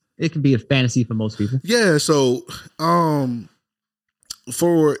be a fantasy for most people. Yeah. So,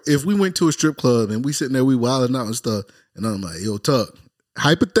 if we went to a strip club and we sitting there, we wilding out and stuff, and I'm like, yo, Tuck,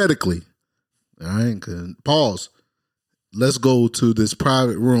 hypothetically, all right, pause. Let's go to this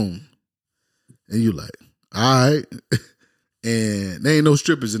private room, and you like, all right, and there ain't no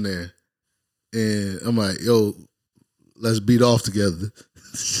strippers in there, and I'm like, yo, let's beat off together.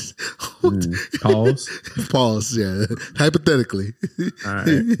 Pause. Yeah, hypothetically. All right.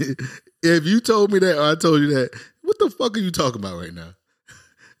 If you told me that or I told you that, what the fuck are you talking about right now?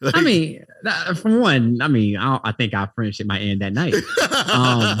 Like, I mean, for one, I think our friendship might end that night.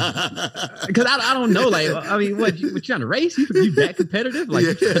 Because I don't know. Like, I mean, what you trying to race? You that competitive? Like,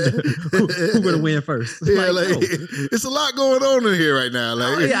 who gonna win first? Yeah, it's a lot going on in here right now.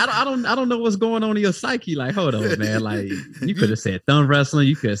 Like, I don't know what's going on in your psyche. Like, hold on, man. Like, you could have said thumb wrestling.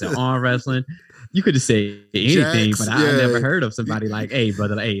 You could have said arm wrestling. You could have said anything, but I never heard of somebody like, hey,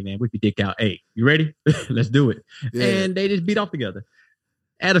 brother, hey, man, whip your dick out. Hey, you ready? Let's do it. Yeah. And they just beat off together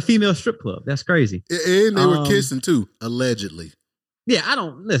at a female strip club. That's crazy. And they were kissing too, allegedly. Yeah, I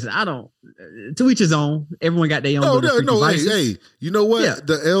don't. To each his own. Everyone got their own. No. Hey, you know what? Yeah.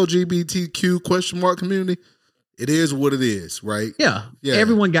 The LGBTQ ? Community, it is what it is, right? Yeah.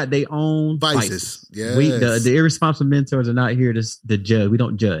 Everyone got their own vices. Yeah. The irresponsible mentors are not here to judge. We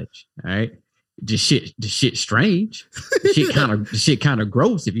don't judge. All right. The shit strange. The shit kind of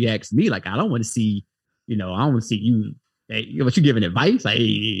gross. If you ask me, like, I don't want to see. I don't want to see you. Hey, what you giving advice? Like,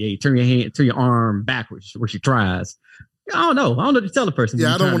 hey, turn your arm backwards where she tries. I don't know what to tell the person.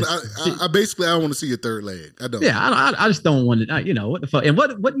 Yeah, I don't want to. I basically don't want to see your third leg. I don't. Yeah, I just don't want to. What the fuck? And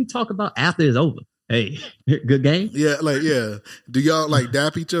what you talk about after it's over? Hey, good game. Yeah, do y'all like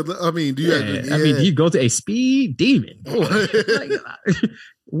dap each other? I mean, do you? I mean, do you go to a speed demon?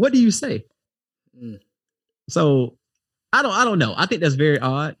 What do you say? So, I don't know. I think that's very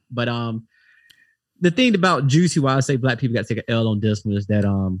odd. But the thing about Juicy, why I say black people got to take an L on this one is that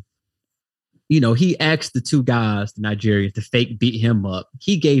he asked the two guys, the Nigerians, to fake beat him up.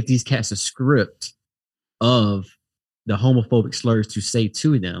 He gave these cats a script of the homophobic slurs to say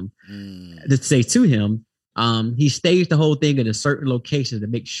to them, to say to him. He staged the whole thing in a certain location to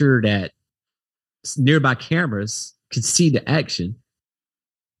make sure that nearby cameras could see the action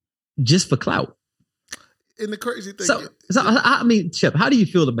just for clout. And the crazy thing. So I mean, Chip, how do you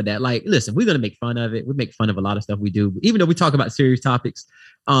feel about that? Like, listen, we're going to make fun of it. We make fun of a lot of stuff we do, even though we talk about serious topics.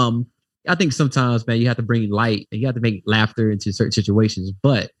 I think sometimes, man, you have to bring light and you have to make laughter into certain situations.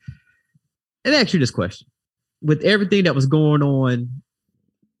 But let me ask you this question. With everything that was going on,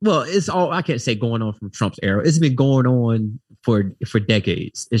 well, I can't say going on from Trump's era. It's been going on for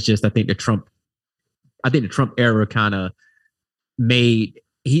decades. It's just, I think the Trump era kind of made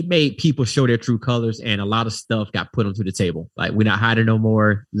people show their true colors, and a lot of stuff got put onto the table. Like, we're not hiding no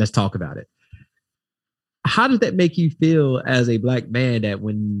more. Let's talk about it. How does that make you feel as a black man that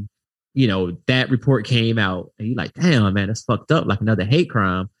when, that report came out and you're like, damn, man, that's fucked up, like another hate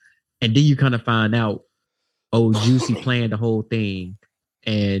crime. And then you kind of find out, Juicy planned the whole thing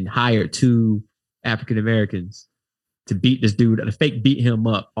and hired two African-Americans to beat this dude, to fake beat him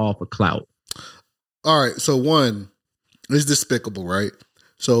up off of clout. All right. So one, it's despicable, right?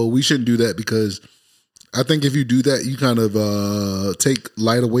 So we shouldn't do that because I think if you do that, you kind of take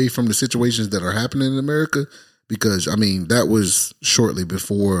light away from the situations that are happening in America. Because, I mean, that was shortly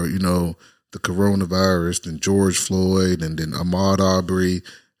before, the coronavirus and George Floyd and then Ahmaud Arbery.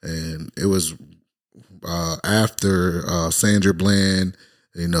 And it was after Sandra Bland,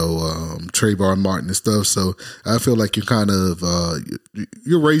 Trayvon Martin and stuff. So I feel like you're kind of,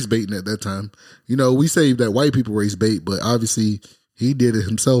 you're race baiting at that time. We say that white people race bait, but obviously he did it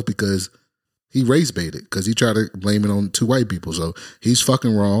himself because he race baited because he tried to blame it on 2 white people. So he's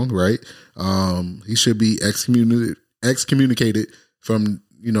fucking wrong, right? He should be excommunicated from,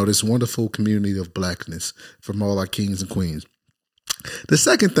 this wonderful community of blackness from all our kings and queens. The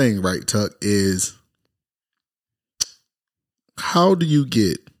second thing, right, Tuck, is how do you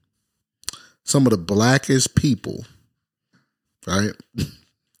get some of the blackest people, right,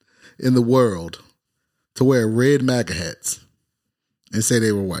 in the world to wear red MAGA hats and say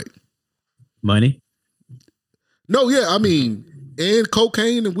they were white? Money? No, yeah, I mean, and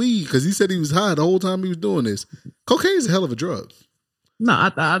cocaine and weed, because he said he was high the whole time he was doing this. Cocaine is a hell of a drug. No,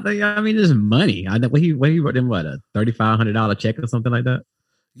 I think there's money. I what he wrote them a $3,500 check or something like that.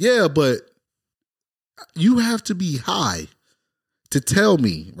 Yeah, but you have to be high to tell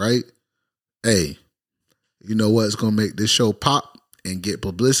me, right? Hey, you know what's gonna make this show pop and get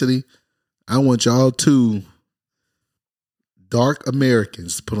publicity? I want y'all two dark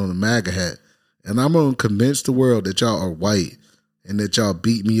Americans to put on a MAGA hat, and I'm gonna convince the world that y'all are white and that y'all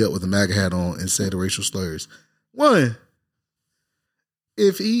beat me up with a MAGA hat on and say the racial slurs. One,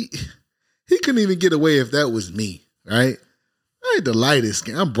 if he couldn't even get away if that was me, right? I ain't the lightest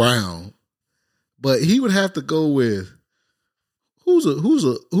skin. I'm brown, but he would have to go with who's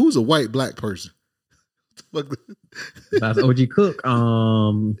a white black person. Besides OG Cook,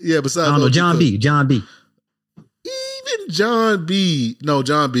 yeah, besides I don't know, OG John Cook. B. John B. Even John B. No,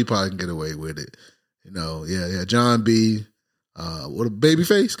 John B. probably can get away with it. Yeah, John B. What a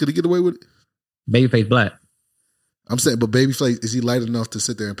Babyface, could he get away with it? Babyface black. I'm saying, but Babyface, is he light enough to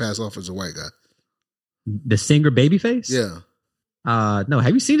sit there and pass off as a white guy? The singer Babyface? Yeah. No,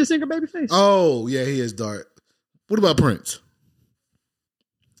 have you seen the singer Babyface? Oh, yeah, he is dark. What about Prince?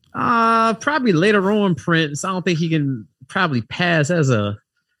 Probably later on Prince. I don't think he can probably pass as a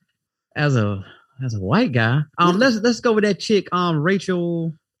white guy. Let's go with that chick,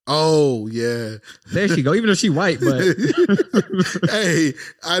 Rachel. Oh, yeah. There she go. Even though she white, but hey,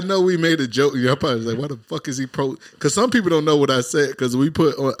 I know we made a joke. You're probably like, why the fuck is he pro? Because some people don't know what I said. Because we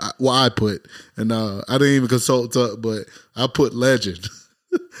put on, well, I put, and I didn't even consult up, but I put legend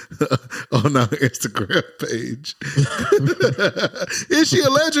on our Instagram page. Is she a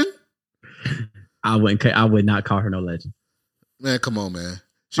legend? I would not call her no legend. Man, come on, man.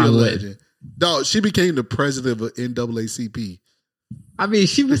 She a legend. Dog, she became the president of NAACP. I mean,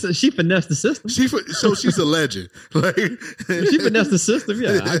 she finessed the system. So she's a legend. Like she finessed the system.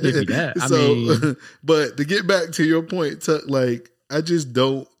 Yeah, I give you that. I mean, but to get back to your point, like I just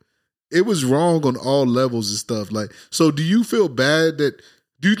don't. It was wrong on all levels and stuff. Like, so do you feel bad that?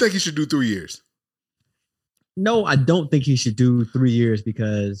 Do you think he should do 3 years? No, I don't think he should do 3 years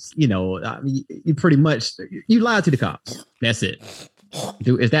because I mean, you pretty much you lied to the cops. That's it.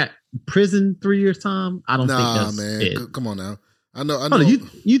 Dude, is that prison 3 years time? I don't think that's man. it. Come on now. I know.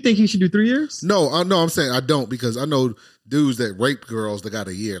 You think he should do 3 years? No, I'm saying I don't because I know dudes that rape girls that got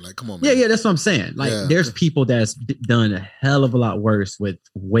a year. Like, come on, man. Yeah, that's what I'm saying. Like, there's people that's done a hell of a lot worse with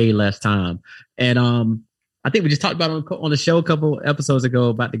way less time. And I think we just talked about on the show a couple episodes ago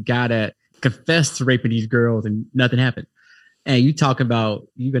about the guy that confessed to raping these girls and nothing happened. And you talking about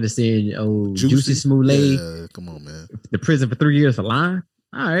you gonna send Juicy Smollett? Yeah, come on, man. The prison for 3 years for lying.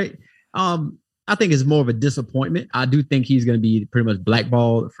 All right. I think it's more of a disappointment. I do think he's going to be pretty much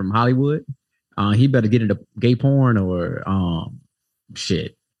blackballed from Hollywood. He better get into gay porn or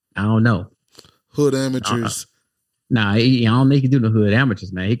shit. I don't know. Hood amateurs. Nah, I don't think he can do the hood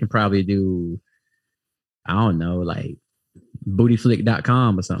amateurs, man. He can probably do, I don't know, like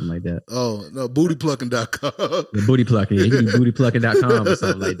bootyflick.com or something like that. Oh, no, bootyplucking.com. The booty plucking. Yeah, he can do bootyplucking.com or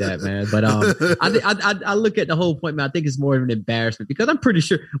something like that, man. But I look at the whole point, man. I think it's more of an embarrassment because I'm pretty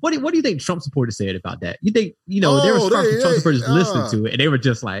sure. What do you think Trump supporters said about that? You think, there was Trump supporters listening to it and they were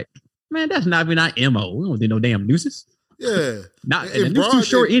just like, man, that's not even our MO. We don't do no damn nuisance. Yeah. And the news too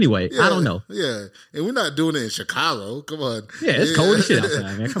short anyway. Yeah, I don't know. Yeah. And we're not doing it in Chicago. Come on. Yeah, it's cold as shit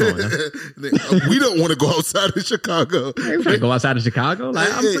outside, man. Come on now. We don't want to go outside of Chicago. Hey, we're trying to go outside of Chicago. Like,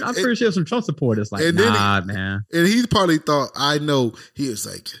 I'm pretty sure some Trump supporters like, man. And he probably thought, I know, he was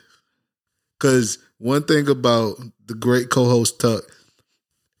like, because one thing about the great co-host Tuck,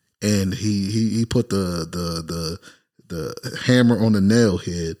 and he put the hammer on the nail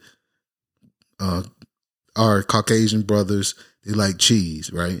head. our Caucasian brothers, they like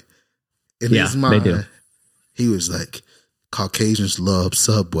cheese, right? In Yeah, his mind, they do. he was like, Caucasians love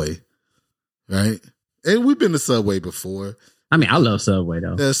Subway, right? And we've been to Subway before. I mean, I love Subway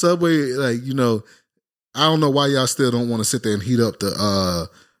though. Yeah, Subway, like, you know, I don't know why y'all still don't want to sit there and heat up the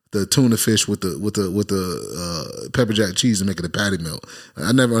tuna fish with the pepper jack cheese and make it a patty melt.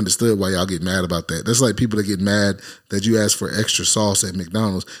 I never understood why y'all get mad about that. That's like people that get mad that you ask for extra sauce at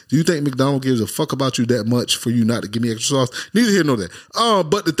McDonald's. Do you think McDonald's gives a fuck about you that much for you not to give me extra sauce? Neither here nor there.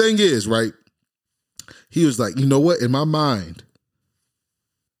 But the thing is, right? He was like, you know what? In my mind,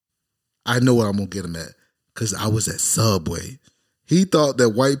 I know what I'm gonna get him at because I was at Subway. He thought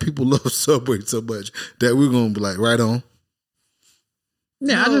that white people love Subway so much that we're gonna be like, right on.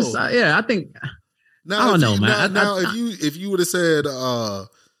 Yeah, No. I think Now, I don't know, you, man. Now, if you would have said,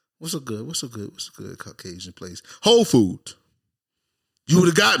 what's a good Caucasian place? Whole Foods. You would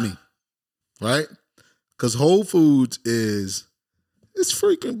have got me, right? Because Whole Foods it's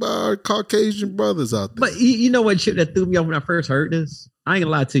freaking by our Caucasian brothers out there. But you know what shit that threw me off when I first heard this? I ain't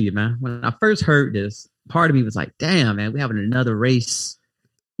gonna lie to you, man. When I first heard this, part of me was like, damn, man, we having another race.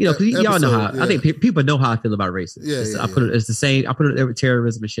 You know, because y'all know how, I think people know how I feel about racism. It's the same, I put it with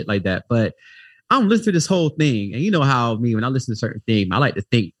terrorism and shit like that. But I'm listening to this whole thing. And you know how me, when I listen to certain things, I like to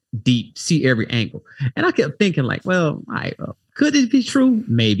think deep, see every angle. And I kept thinking like, well, all right, could this be true?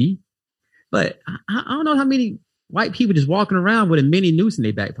 Maybe. But I don't know how many white people just walking around with a mini noose in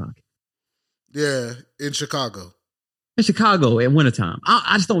their back pocket. Yeah, in Chicago. In Chicago at wintertime.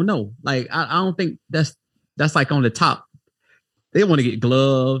 I just don't know. Like, I don't think that's like on the top. They want to get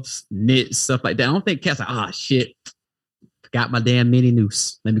gloves, knits, stuff like that. I don't think cats like, shit, forgot my damn mini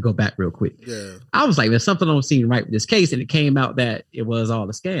noose. Let me go back real quick. Yeah. I was like, there's something I don't seem right with this case. And it came out that it was all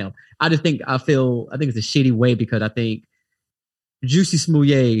a scam. I think it's a shitty way because I think Juicy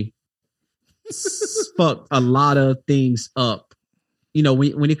Smouye fucked a lot of things up. You know,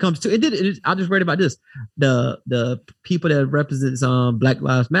 when it comes to it, I just read about this. The people that represents Black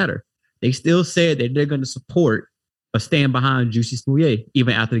Lives Matter, they still said that they're going to support or stand behind Juicy Smouye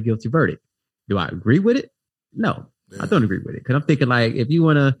even after the guilty verdict. Do I agree with it? No, I don't agree with it because I'm thinking like if you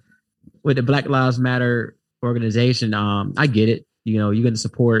want to with the Black Lives Matter organization, I get it. You know, you're going to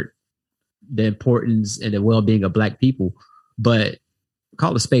support the importance and the well-being of Black people, but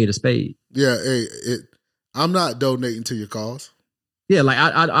call a spade a spade. Yeah, I'm not donating to your cause. Yeah, like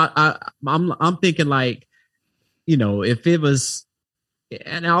I'm thinking like, you know, if it was,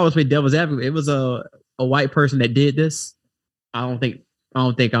 and I always play devil's advocate, it was a white person that did this. I don't think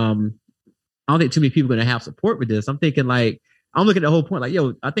too many people are gonna have support with this. I'm thinking like, I'm looking at the whole point like,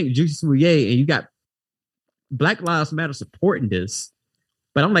 yo, I think Juicy Smouye and you got Black Lives Matter supporting this,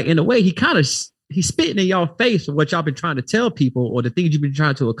 but I'm like, in a way, he's spitting in y'all face of what y'all been trying to tell people or the things you've been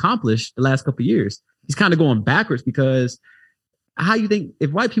trying to accomplish the last couple of years. He's kind of going backwards because how you think if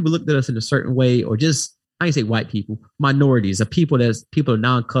white people looked at us in a certain way, or just I ain't say white people, minorities, or people of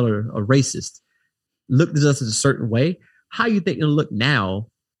non-color or racist, looked at us in a certain way, how you think it'll look now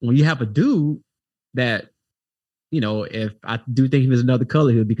when you have a dude that, you know, if I do think he was another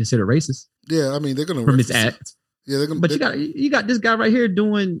color, he would be considered racist. Yeah, I mean they're gonna from his act. Yeah, they're gonna. But you got this guy right here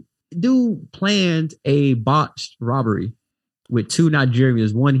dude planned a botched robbery with two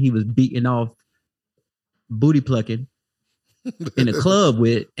Nigerians. One he was beating off, booty plucking in a club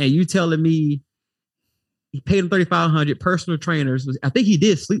with, and you telling me he paid him $3,500 personal trainers. I think he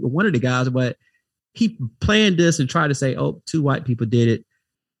did sleep with one of the guys, but he planned this and tried to say, "Oh, two white people did it.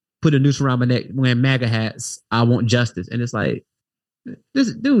 Put a noose around my neck, wearing MAGA hats. I want justice." And it's like,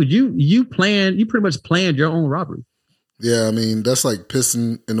 this dude, you pretty much planned your own robbery. Yeah, I mean that's like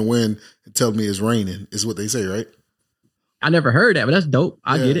pissing in the wind and telling me it's raining is what they say, right? I never heard that, but that's dope.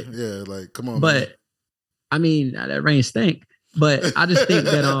 I get it. Yeah, like come on. But man. I mean, that rain stink. But I just think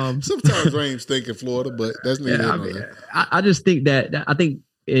that sometimes rain stink in Florida, but that's neither. I just think that I think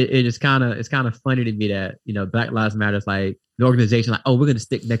it's kind of funny to me that, you know, Black Lives Matter is like the organization like, oh, we're gonna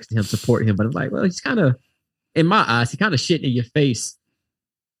stick next to him, support him. But I'm like, well, he's kind of, in my eyes, he kind of shitting in your face.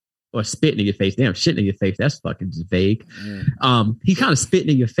 Or spitting in your face. Damn, shitting in your face. That's fucking just vague. He kind of spitting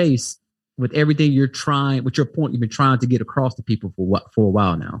in your face with everything with your point you've been trying to get across to people for a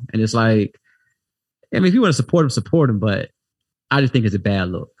while now. And it's like, I mean, if you want to support him, but I just think it's a bad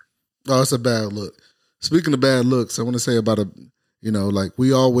look. Oh, it's a bad look. Speaking of bad looks, I want to say about like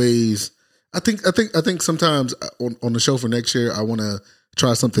we always, I think sometimes on the show for next year, I want to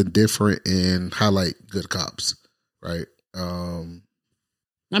try something different and highlight good cops, right?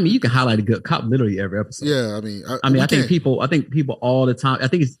 I mean, you can highlight a good cop literally every episode. Yeah, I think people all the time. I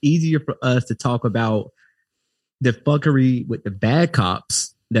think it's easier for us to talk about the fuckery with the bad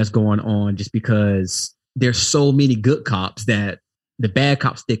cops that's going on just because there's so many good cops that the bad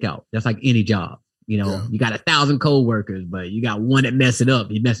cops stick out. That's like any job. You know, you got 1,000 co-workers, but you got one that mess it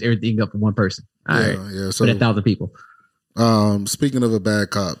up. You mess everything up for one person. All right. So for 1,000 people. Speaking of a bad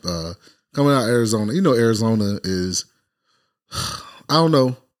cop, coming out of Arizona, you know, Arizona is, I don't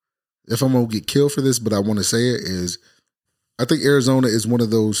know if I'm going to get killed for this, but I want to say it is, I think Arizona is one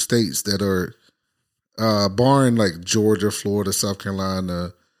of those states that are, barring like Georgia, Florida, South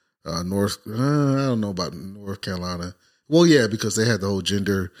Carolina, I don't know about North Carolina. Well, yeah, because they had the whole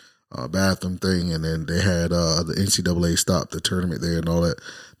gender bathroom thing, and then they had the NCAA stop the tournament there and all that.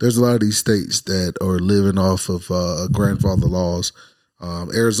 There's a lot of these states that are living off of grandfather laws.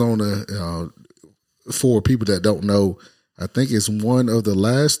 Arizona, for people that don't know, I think it's one of the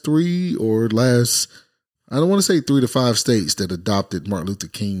last I don't want to say 3 to 5 states that adopted Martin Luther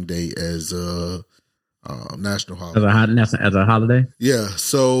King Day as a national holiday. As a holiday? Yeah.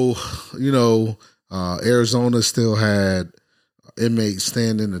 So, you know, Arizona still had inmates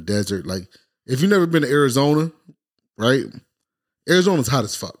stand in the desert. Like, if you've never been to Arizona, right? Arizona's hot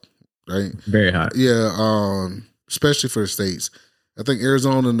as fuck, right? Very hot. Yeah, especially for the states. I think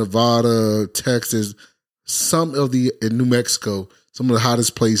Arizona, Nevada, Texas, in New Mexico, some of the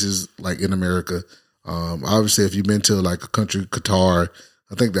hottest places like in America. Obviously, if you've been to like a country, Qatar,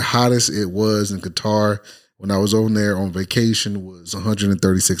 I think the hottest it was in Qatar when I was over there on vacation was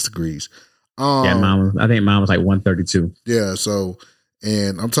 136 degrees. I think mine was like 132. Yeah, so,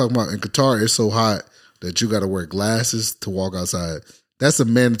 and I'm talking about in Qatar, it's so hot that you got to wear glasses to walk outside. That's a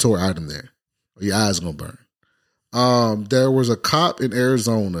mandatory item there, or your eyes going to burn. There was a cop in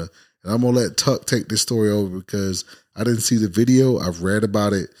Arizona, and I'm going to let Tuck take this story over because I didn't see the video. I've read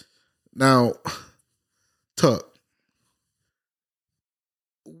about it. Now, Tuck,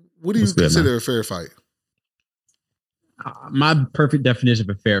 what do you consider a fair fight? My perfect definition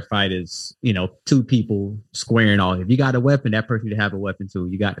of a fair fight is, you know, 2 people squaring off. If you got a weapon, that person should have a weapon too.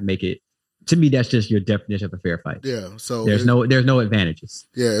 You got to make it. To me, that's just your definition of a fair fight. Yeah. So there's no advantages.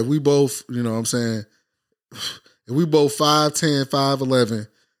 Yeah. If we both, you know what I'm saying, if we both 5'10", 5'11",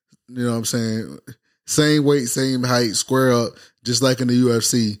 you know what I'm saying, same weight, same height, square up, just like in the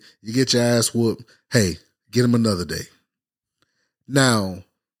UFC, you get your ass whooped. Hey, get him another day. Now,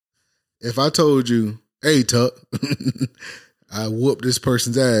 if I told you, hey, Tuck, I whooped this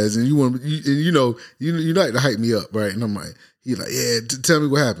person's ass, and you like to hype me up, right? And I'm like, he's like, yeah, tell me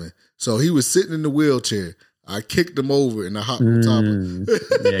what happened. So he was sitting in the wheelchair. I kicked him over and I hopped on top of him.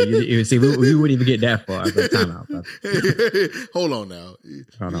 Yeah, you see, we wouldn't even get that far. Time out. Hold on now.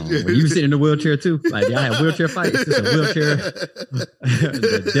 Hold on. Well, you sitting in the wheelchair too? Like, y'all have wheelchair fights? It's a wheelchair.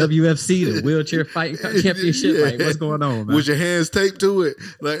 The WFC, the wheelchair fight championship. Like, what's going on, man? Was your hands taped to it?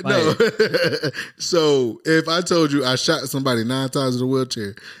 Like no. So if I told you I shot somebody 9 times in a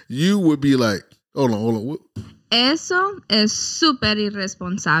wheelchair, you would be like, hold on. Eso es súper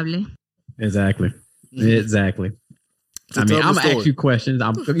irresponsable. Exactly. Exactly. So I mean, I'm gonna ask you questions.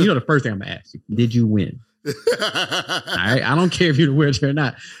 The first thing I'm gonna ask you: did you win? All right. I don't care if you're in a wheelchair or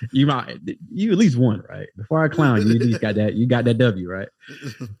not. You at least won, right? Before I clown you, at least got that. You got that W, right?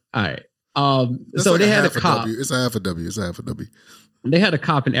 All right. So like they had a cop. It's a half a W. They had a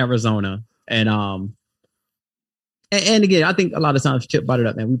cop in Arizona, and again, I think a lot of times Chip brought it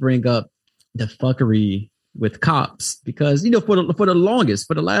up, man. We bring up the fuckery with cops because, you know, for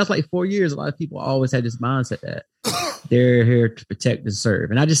the last like 4 years, a lot of people always had this mindset that they're here to protect and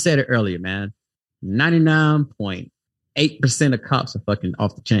serve. And I just said it earlier, man. 99.8% of cops are fucking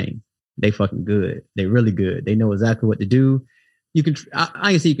off the chain. They fucking good. They really good. They know exactly what to do.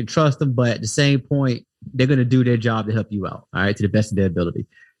 I can say you can trust them, but at the same point, they're going to do their job to help you out. All right. To the best of their ability.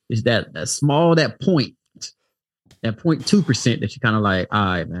 It's that 0.2% that you're kind of like, all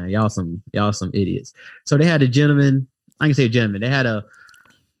right, man, y'all some idiots. So they had a gentleman, I can say a gentleman, they had a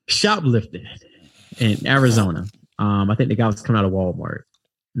shoplifter in Arizona. I think the guy was coming out of Walmart.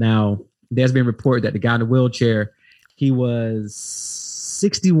 Now, there's been reported that the guy in the wheelchair, he was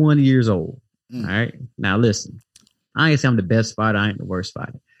 61 years old. All right. Now listen, I ain't say I'm the best fighter, I ain't the worst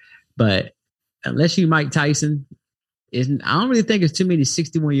fighter. But unless you Mike Tyson, I don't really think it's too many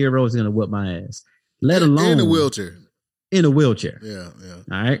 61-year-olds going to whip my ass. Let alone in a wheelchair. Yeah.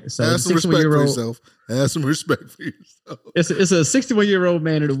 All right. So have some respect for yourself. Have some respect for yourself. It's a 61-year-old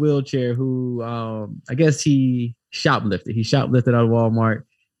man in a wheelchair who, I guess he shoplifted. He shoplifted out of Walmart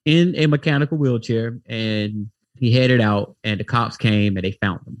in a mechanical wheelchair, and he headed out. And the cops came and they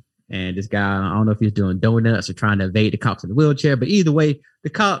found him. And this guy, I don't know if he's doing donuts or trying to evade the cops in the wheelchair, but either way,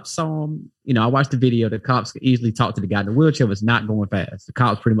 the cops saw him. You know, I watched the video. The cops could easily talk to the guy in the wheelchair. Was not going fast. The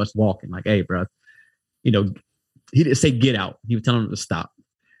cops pretty much walking like, "Hey, bro." You know, he didn't say get out. He was telling them to stop.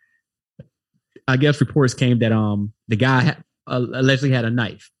 I guess reports came that the guy allegedly had a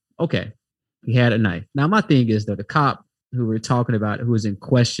knife. Okay, he had a knife. Now my thing is though, the cop who we're talking about, who was in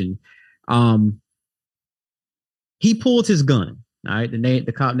question, he pulled his gun. All right,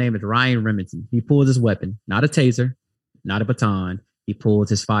 the cop name is Ryan Remington. He pulled his weapon, not a taser, not a baton. He pulled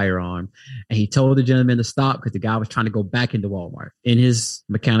his firearm, and he told the gentleman to stop because the guy was trying to go back into Walmart in his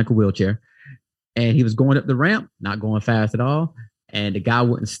mechanical wheelchair, and he was going up the ramp, not going fast at all, and the guy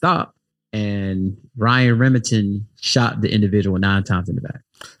wouldn't stop. And Ryan Remington shot the individual 9 times in the back.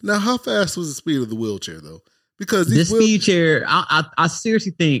 Now, how fast was the speed of the wheelchair, though? Because this speed chair, I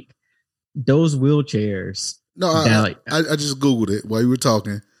seriously think those wheelchairs. No, I just Googled it while you were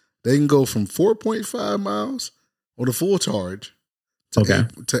talking. They can go from 4.5 miles on a full charge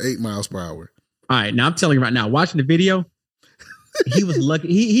to 8 miles per hour. All right, now I'm telling you right now, watching the video, he was lucky.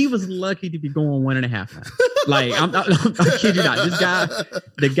 He was lucky to be going 1.5 miles. Like I'm kidding you not.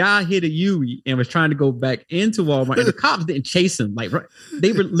 The guy hit a U and was trying to go back into Walmart, and the cops didn't chase him. Like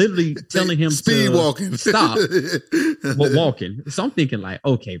they were literally telling him speed to walking, stop, but walking. So I'm thinking like,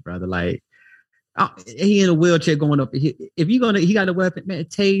 okay, brother, like he in a wheelchair going up. If he got a weapon, man,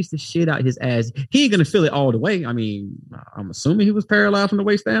 tase the shit out his ass. He ain't gonna feel it all the way. I mean, I'm assuming he was paralyzed from the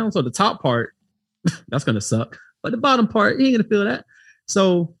waist down, so the top part that's gonna suck. But the bottom part, he ain't gonna feel that.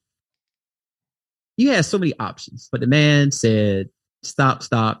 So you had so many options, but the man said, stop.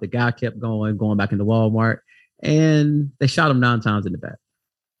 The guy kept going back into Walmart, and they shot him 9 times in the back.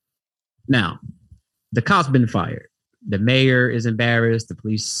 Now, the cop's been fired. The mayor is embarrassed. The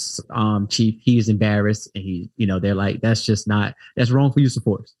police chief, he's embarrassed. And they're like, that's wrong for use of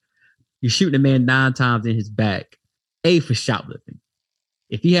force. You're shooting a man 9 times in his back, for shoplifting.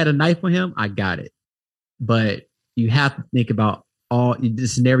 If he had a knife on him, I got it. But you have to think about all the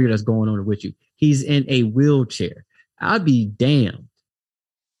scenario that's going on with you. He's in a wheelchair. I'd be damned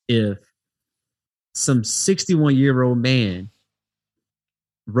if some 61-year-old man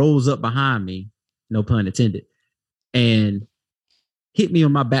rolls up behind me, no pun intended, and hit me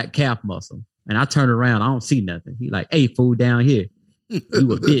on my back calf muscle. And I turn around, I don't see nothing. He like, hey, fool, down here. You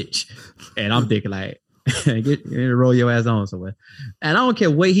a bitch. And I'm thinking like, roll your ass on somewhere. And I don't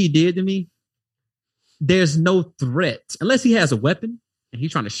care what he did to me. There's no threat. Unless he has a weapon and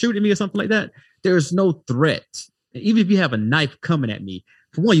he's trying to shoot at me or something like that, there's no threat. Even if you have a knife coming at me,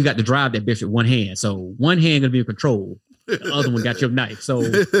 for one, you got to drive that bitch with one hand. So one hand going to be in control. The other one got your knife. So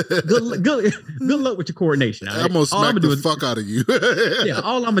good luck with your coordination. Right? I'm going to smack the fuck out of you. Yeah,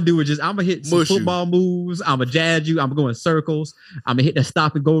 all I'm going to do is I'm going to hit some football moves. I'm going to jazz you. I'm going to go in circles. I'm going to hit that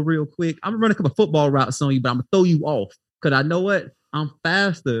stop and go real quick. I'm going to run a couple football routes on you, but I'm going to throw you off. Because I know what? I'm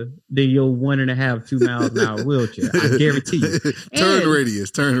faster than your 1.5, 2 miles an hour wheelchair. I guarantee you. Turn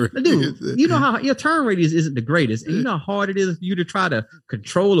radius. Dude, you know how your turn radius isn't the greatest. And you know how hard it is for you to try to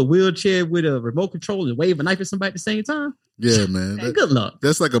control a wheelchair with a remote control and wave a knife at somebody at the same time? Yeah, man. Good luck.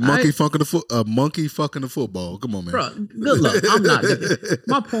 That's like a monkey fucking the football. Come on, man. Bro, good luck. I'm not.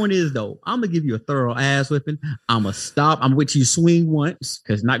 My point is though, I'm gonna give you a thorough ass whipping. I'm gonna stop. I'm with you swing once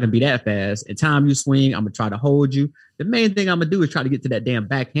because it's not gonna be that fast. And time you swing, I'm gonna try to hold you. The main thing I'm gonna do is try to get to that damn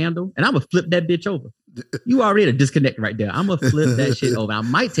back handle, and I'm gonna flip that bitch over. You already a disconnect right there. I'm gonna flip that shit over. I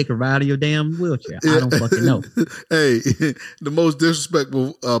might take a ride of your damn wheelchair. I don't fucking know. Hey, the most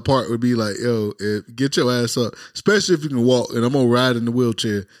disrespectful part would be like, yo, get your ass up, especially if you can walk, and I'm gonna ride in the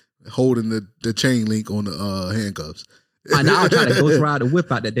wheelchair holding the chain link on the handcuffs. I know I'll try to go try to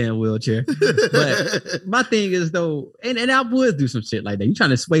whip out that damn wheelchair. But my thing is though, and I would do some shit like that. You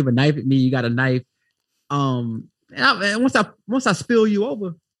trying to swave a knife at me, you got a knife. And once I spill you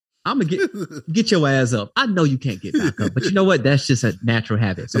over, I'm gonna get your ass up. I know you can't get back up, but you know what? That's just a natural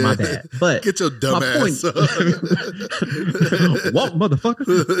habit. So my bad. But get your dumb ass up. Walk,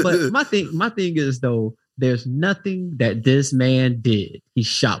 motherfucker. But my thing is though, there's nothing that this man did. He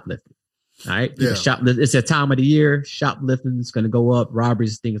shoplifted. All right. Yeah. It's a time of the year. Shoplifting is going to go up.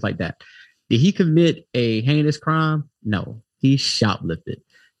 Robberies, things like that. Did he commit a heinous crime? No, he shoplifted.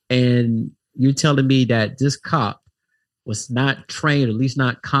 And you're telling me that this cop was not trained, or at least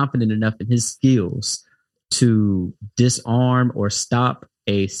not confident enough in his skills to disarm or stop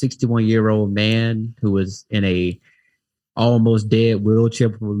a 61-year-old man who was in a almost dead wheelchair,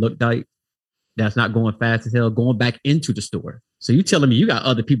 who looked like that's not going fast as hell, going back into the store. So you telling me you got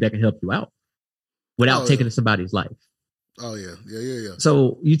other people that can help you out without taking somebody's life? Oh yeah.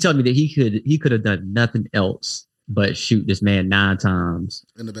 So you tell me that he could have done nothing else but shoot this man 9 times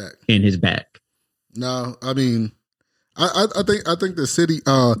in his back. No, I mean, I think the city.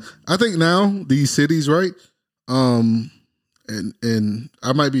 I think now these cities, right? And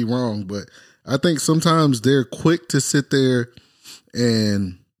I might be wrong, but I think sometimes they're quick to sit there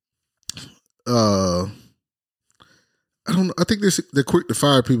and I don't know. I think they're quick to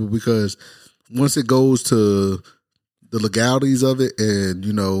fire people because once it goes to the legalities of it and,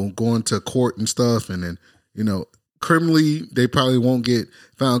 going to court and stuff, and then, criminally, they probably won't get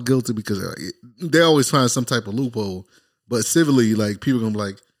found guilty because they always find some type of loophole. But civilly, like, people going to be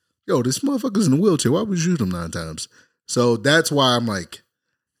like, yo, this motherfucker's in a wheelchair. Why would you shoot him 9 times? So that's why I'm like,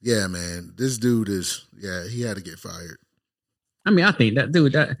 yeah, man, this dude he had to get fired. I mean, I think that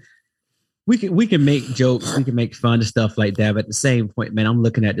dude, that we can make jokes, we can make fun of stuff like that, but at the same point, man, I'm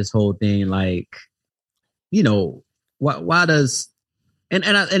looking at this whole thing like, why does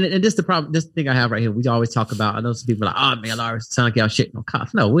and this the problem, this thing I have right here. We always talk about. I know some people are like, oh man, I always sound like y'all shitting on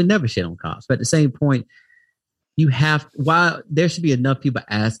cops. No, we never shit on cops. But at the same point, there should be enough people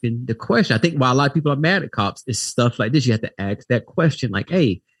asking the question. I think why a lot of people are mad at cops is stuff like this. You have to ask that question, like,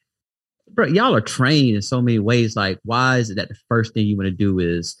 hey, bro, y'all are trained in so many ways. Like, why is it that the first thing you want to do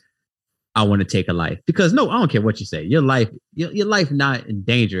is I want to take a life? Because no, I don't care what you say. Your life not in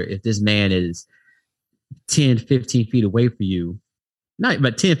danger if this man is 10, 15 feet away from you, not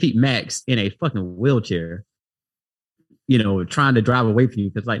but 10 feet max in a fucking wheelchair, trying to drive away from you.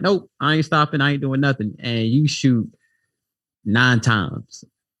 Because like, nope, I ain't stopping. I ain't doing nothing. And you shoot 9 times,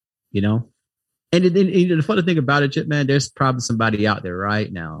 And the funny thing about it, Chip, man, there's probably somebody out there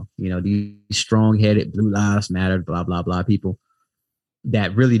right now, these strong-headed Blue Lives Matter, blah, blah, blah people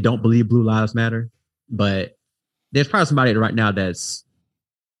that really don't believe Blue Lives Matter. But there's probably somebody right now that's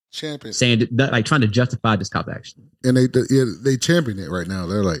champion saying that, like, trying to justify this cop action. And they champion it right now.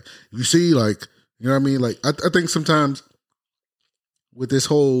 They're like, you see, like, you know what I mean? Like, I think sometimes with this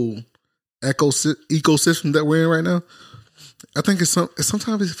whole ecosystem that we're in right now, I think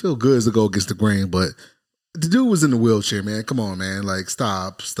sometimes it feels good to go against the grain, but the dude was in the wheelchair, man. Come on, man. Like,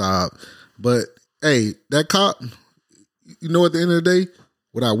 stop. But hey, that cop, at the end of the day,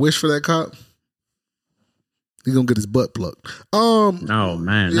 what I wish for that cop, he's gonna get his butt plucked. Oh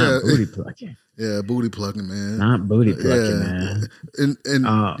man, yeah, not booty plucking. Yeah, booty plucking, man. Not booty plucking, man. And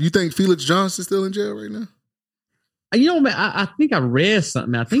you think Felix Johnson's still in jail right now? Man, I think I read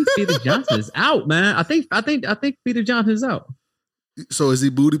something. I think Felix Johnson is out, man. I think Felix Johnson is out. So is he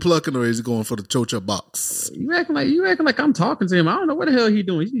booty plucking or is he going for the chocha box? You acting like I'm talking to him. I don't know what the hell he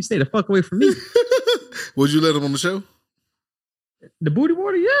doing. You stay the fuck away from me. Would you let him on the show? The booty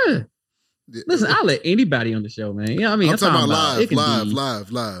water, yeah. Listen, I'll let anybody on the show, man. I mean, I'm talking about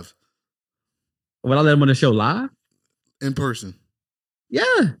live. Would I let him on the show live? In person?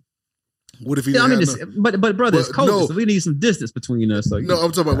 Yeah. What if he? But brother, it's cold, so we need some distance between us. So I'm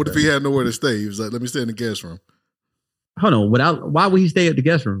talking about what if he had nowhere to stay? He was like, "Let me stay in the guest room." Hold on, why would he stay at the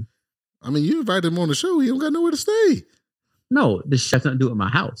guest room? I mean, you invited him on the show. He don't got nowhere to stay. No, this shit's not do it in my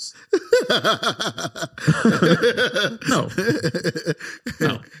house. No.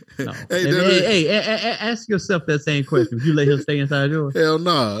 Hey, ask yourself that same question. Would you let him stay inside yours? Hell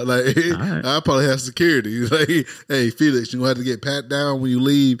no. Like, right. I probably have security. Like, hey, Felix, you're going to have to get pat down when you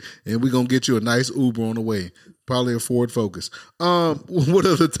leave, and we're going to get you a nice Uber on the way. Probably a Ford Focus. What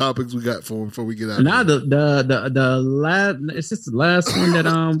other topics we got for him before we get out? Now the last, it's just the last one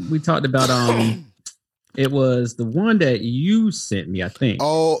that we talked about. It was the one that you sent me, I think.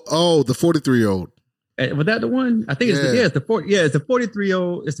 Oh, the 43-year-old. Was that the one? I think it's the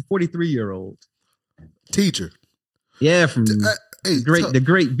 43-year-old. It's the 43-year-old teacher. Yeah, from the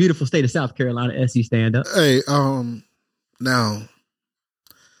great, beautiful state of South Carolina. SC stand up. Hey, now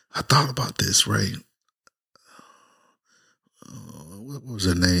I thought about this, right? What was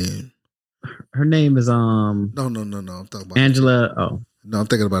her name? Her name is No. I'm talking about Angela. Oh no, I'm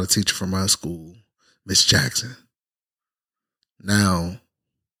thinking about a teacher from my school. Miss Jackson. Now,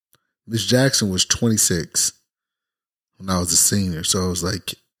 Miss Jackson was 26 when I was a senior, so I was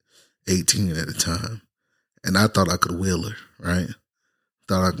like 18 at the time. And I thought I could wheel her, right?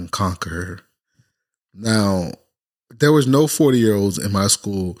 Thought I could conquer her. Now, there was no 40-year-olds in my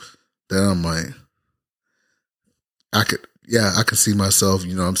school that I'm like, I could see myself,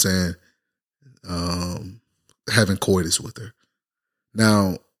 you know what I'm saying, having coitus with her.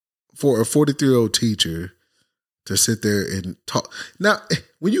 Now, for a 43-year-old teacher to sit there and talk. Now,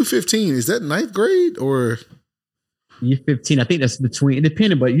 when you're 15, is that 9th grade or? You're 15. I think that's between,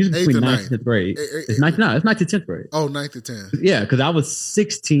 depending, but usually between 9th and 10th grade. It's 9th to 10th grade. Oh, 9th to 10th. Yeah, because I was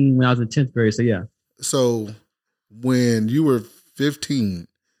 16 when I was in 10th grade, so yeah. So when you were 15,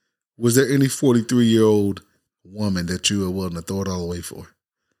 was there any 43-year-old woman that you were willing to throw it all away for?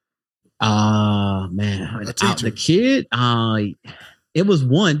 Man. The kid, it was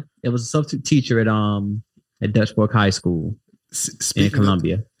one. It was a substitute teacher at Dutch Fork High School in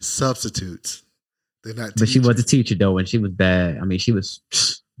Columbia. Substitutes. They're not teachers. But she was a teacher though, and she was bad. I mean, thing was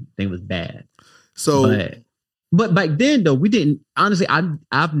bad. So, but back then though, we didn't honestly.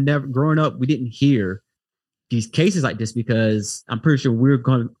 I've never growing up. We didn't hear these cases like this because I'm pretty sure we're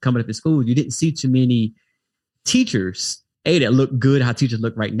coming up to school. You didn't see too many teachers that look good how teachers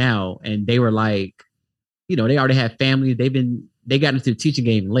look right now, and they were like, they already had family. They got into the teaching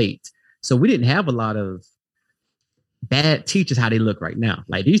game late, so we didn't have a lot of bad teachers how they look right now.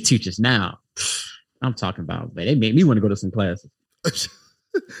 Like these teachers now, I'm talking about, man, they made me want to go to some classes.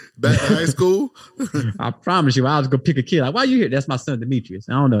 Back in high school, I promise you, I was gonna pick a kid. Like, why are you here? That's my son Demetrius.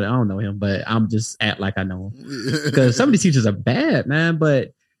 I don't know him, but I'm just act like I know him because some of these teachers are bad, man.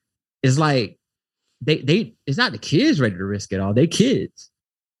 But it's like they it's not the kids ready to risk it all. They kids.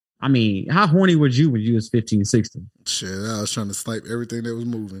 I mean, how horny was you when you was 15, 16? Shit, I was trying to snipe everything that was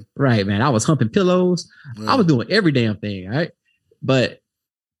moving. Right, man. I was humping pillows. I was doing every damn thing, right? But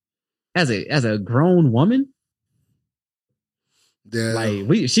as a grown woman. Yeah,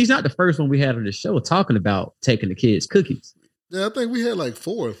 like she's not the first one we had on the show talking about taking the kids cookies. Yeah, I think we had like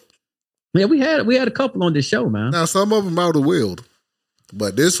 4. Yeah, we had a couple on this show, man. Now some of them out of the wild,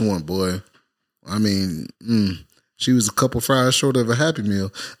 but this one, boy, I mean, she was a couple fries short of a Happy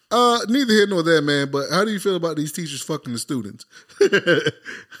Meal. Neither here nor there, man. But how do you feel about these teachers fucking the students?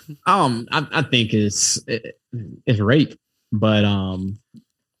 I think it's rape, but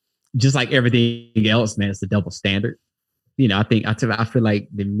just like everything else, man, it's the double standard. I feel like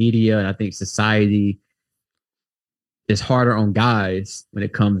the media and I think society is harder on guys when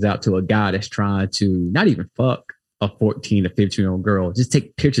it comes out to a guy that's trying to not even fuck a 14 or 15-year-old girl, just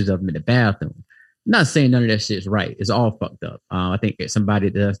take pictures of them in the bathroom. I'm not saying none of that shit is right. It's all fucked up. I think somebody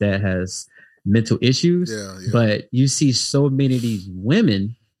that does that has mental issues, but you see so many of these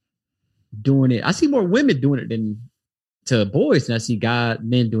women doing it. I see more women doing it than to boys than I see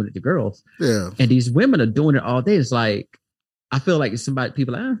men doing it to girls. Yeah. And these women are doing it all day. It's like, I feel like it's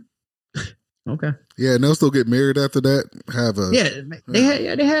people like, okay. Yeah, and they'll still get married after that. They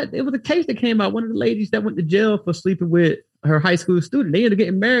had it was a case that came out. One of the ladies that went to jail for sleeping with her high school student. They ended up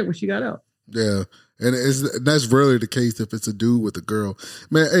getting married when she got out. Yeah, and that's rarely the case if it's a dude with a girl.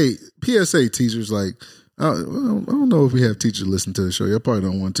 Man, hey, PSA teachers, like, I don't know if we have teachers listen to the show. Y'all probably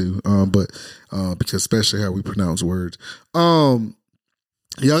don't want to, but because especially how we pronounce words. Y'all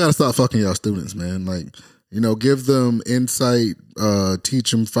gotta stop fucking y'all students, man. Like, give them insight,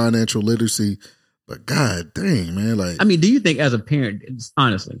 teach them financial literacy. But god dang, man, like, I mean, do you think as a parent,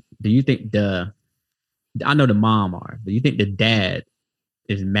 honestly, do you think I know the mom do you think the dad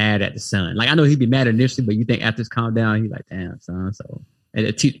is mad at the son? Like, I know he'd be mad initially, but you think after it's calmed down, he's like, damn, son, so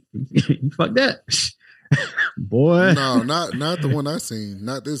and you fuck that. Boy. No, not the one I seen.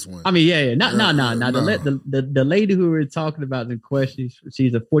 Not this one. I mean, yeah. No. The lady who we were talking about in question,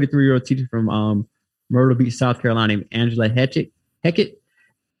 she's a 43-year-old teacher from Myrtle Beach, South Carolina, named Angela Heck,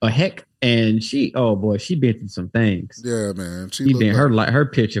 and she been through some things. Yeah, man. She been her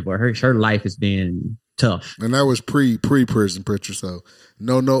picture, but her life has been tough. And that was pre prison picture, so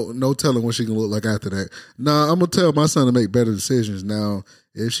no telling what she can look like after that. Nah, I'm gonna tell my son to make better decisions now.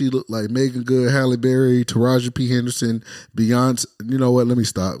 If she looked like Megan Good, Halle Berry, Taraji P. Henderson, Beyonce, you know what? Let me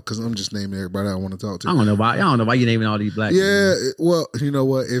stop because I'm just naming everybody I want to talk to. I don't know why you're naming all these black. Yeah, well, you know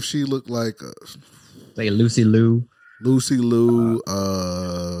what? If she looked like say Lucy Liu. Damn,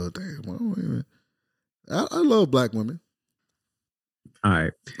 I love black women. All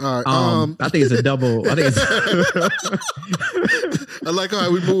right. I think it's a double. I think it's. I like how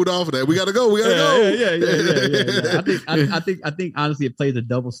we moved off of that. We gotta go. Yeah. I think honestly, it plays a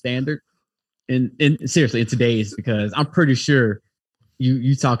double standard. In seriously in today's, because I'm pretty sure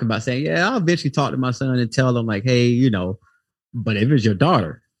you talking about saying, yeah, I'll eventually talk to my son and tell him like, hey, but if it's your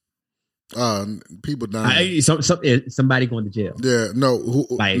daughter. People dying. Somebody going to jail. Yeah, no,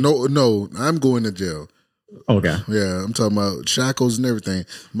 I'm going to jail. Okay. Yeah, I'm talking about shackles and everything.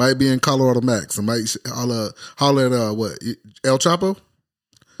 Might be in Colorado Max. I might holler at what? El Chapo?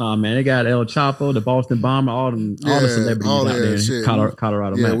 Oh man, they got El Chapo, the Boston Bomber, all the celebrities out there in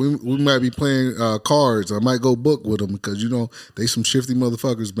Colorado yeah, Max. we might be playing cards. I might go book with them because they some shifty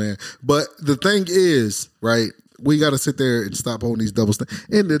motherfuckers, man. But the thing is, right? We got to sit there and stop holding these double standards.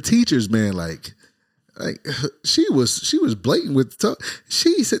 And the teachers, man, like she was blatant with the talk.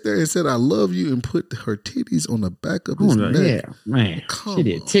 She sat there and said, "I love you," and put her titties on the back of his neck. Yeah, man. She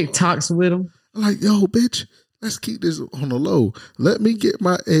did TikToks with him. I'm like, yo, bitch, let's keep this on the low. Let me get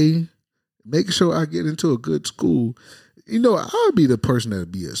my A. Make sure I get into a good school. I'll be the person that'll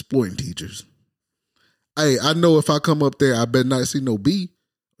be exploiting teachers. Hey, I know if I come up there, I better not see no B,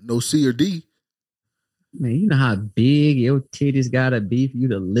 no C or D. Man, you know how big your titties gotta be for you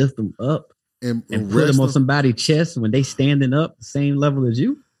to lift them up and put them on somebody's chest when they standing up the same level as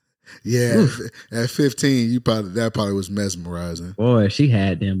you? Yeah, Oof. at 15, that probably was mesmerizing. Boy, she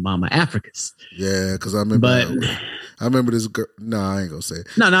had them mama Africas. Yeah, because I remember. But I remember this girl. No, I ain't gonna say it.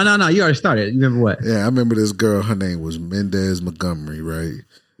 no. You already started. You remember what? Yeah, I remember this girl. Her name was Mendez Montgomery, right?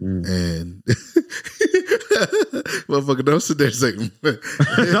 Mm. And motherfucker, don't sit there and say.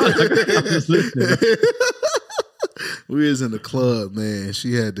 I'm just listening. We was in the club, man.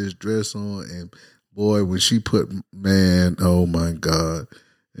 She had this dress on, and boy, when she put, man, oh my God.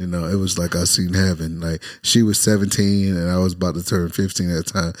 You know, it was like I seen heaven. Like, she was 17 and I was about to turn 15 at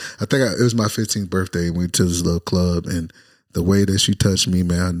the time. I think it was my 15th birthday. We went to this little club, and the way that she touched me,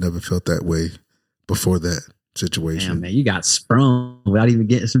 man, I never felt that way before that situation. Damn, man, you got sprung without even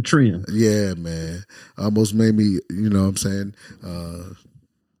getting some trim. Yeah, man. Almost made me, you know what I'm saying,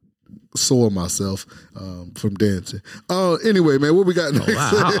 sore myself from dancing. Anyway, man, what we got next? Oh,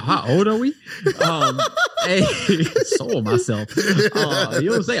 wow. How old are we? Hey, sold myself. You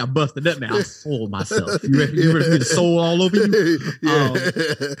don't say I busted up, man. I sold myself. You ready for me to soul all over you? Yeah.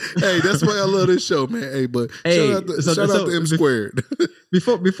 Hey, that's why I love this show, man. Hey, but shout out to M Squared.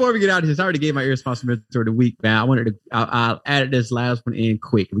 Before we get out of here, I already gave my irresponsible mentor of the week, man. I added this last one in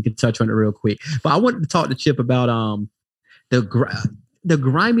quick. We can touch on it real quick. But I wanted to talk to Chip about the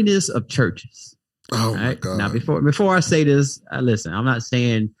griminess of churches. Oh my God. Now, before I say this, listen, I'm not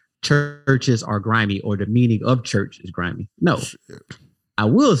saying churches are grimy or the meaning of church is grimy. No. Shit. I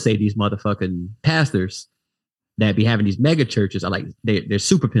will say these motherfucking pastors that be having these mega churches are like, they're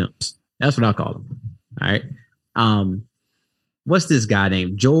super pimps. That's what I call them. All right. What's this guy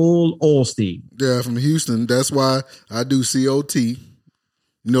named? Joel Osteen. Yeah, from Houston. That's why I do COT. You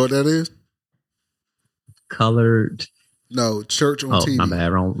know what that is? Colored. No, church on TV. My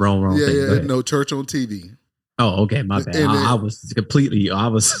bad. Wrong yeah, thing. Yeah, no, church on TV. Oh, okay, my bad. I was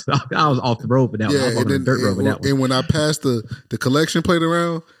off the road for that one. I was on the dirt road for that one. And when I passed the collection plate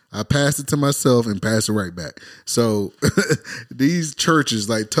around, I passed it to myself and passed it right back. So these churches,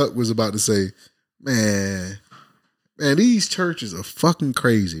 like Tuck was about to say, man, these churches are fucking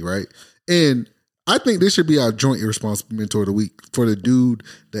crazy, right? And I think this should be our joint irresponsible mentor of the week for the dude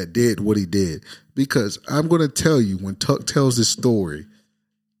that did what he did. Because I'm going to tell you, when Tuck tells this story,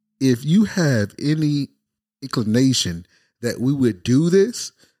 if you have any inclination that we would do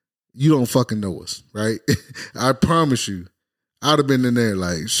this, you don't fucking know us, right? I promise you, I'd have been in there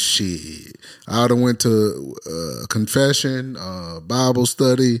like, shit. I'd have went to confession, Bible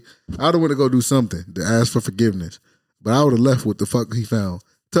study. I'd have went to go do something to ask for forgiveness. But I would have left with the fuck he found.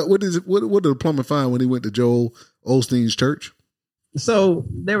 Tuck, what did the plumber find when he went to Joel Osteen's church? So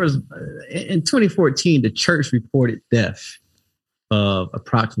there was, in 2014, the church reported theft of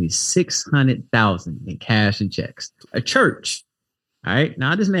approximately $600,000 in cash and checks. A church. All right.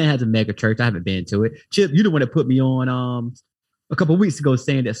 Now, this man has a mega church. I haven't been to it. Chip, you the one that put me on a couple of weeks ago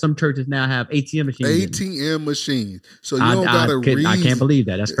saying that some churches now have ATM machines. ATM machines. So you don't got a reason. I can't believe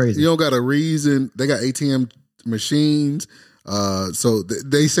that. That's crazy. You don't got a reason. They got ATM machines. So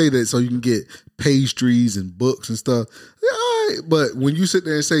they say that so you can get pastries and books and stuff. Yeah, all right. But when you sit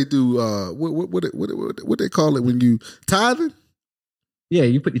there and say through what they call it when you tithing? Yeah,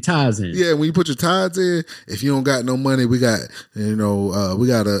 you put your tithes in. Yeah, when you put your tithes in, if you don't got no money, we got we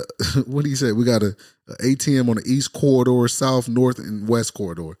got a what do you say? We got a ATM on the east corridor, south, north, and west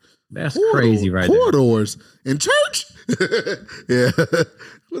corridor. That's crazy, right? Corridors in church? Yeah.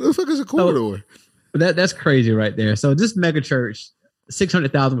 What the fuck is a corridor? So, that's crazy right there. So this mega church,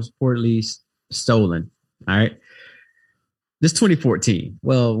 600,000 was reportedly stolen. All right. This 2014.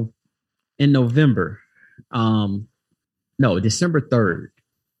 Well, in November, December 3rd,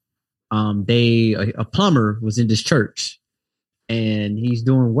 a plumber was in this church and he's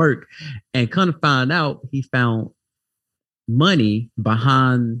doing work and kind of find out he found money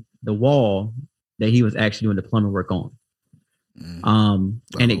behind the wall that he was actually doing the plumbing work on. And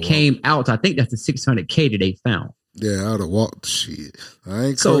it came out. I think that's the $600K that they found. Yeah, I'd have walked. Shit, I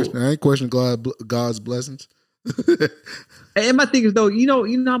ain't questioning God's blessings. And my thing is though, you know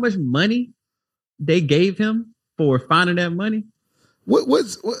how much money they gave him for finding that money? While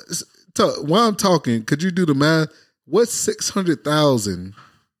I'm talking, could you do the math? What's 600,000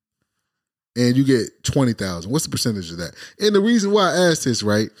 and you get 20,000? What's the percentage of that? And the reason why I asked this,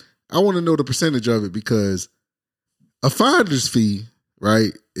 right? I want to know the percentage of it because a finder's fee,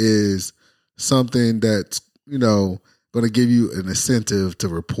 right, is something that's, going to give you an incentive to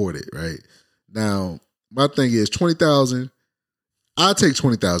report it, right? Now, my thing is 20,000. I'll take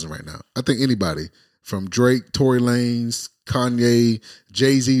 20,000 right now. I think anybody from Drake, Tory Lanez, Kanye,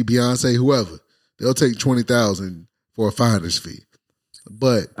 Jay-Z, Beyonce, whoever, they'll take 20,000 for a finder's fee.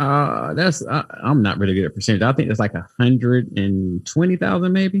 But I'm not really good at percentage. I think it's like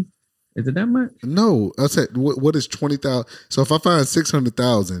 120,000 maybe. Is it that much? No, I said what is 20,000? So if I find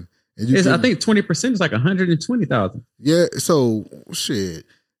 600,000 and you, I think 20% is like 120,000. Yeah. So shit.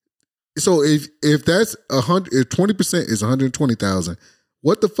 So if that's 100, if 20% is 120,000,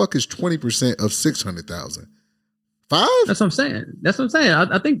 what the fuck is 20% of 600,000? 5? That's what I'm saying.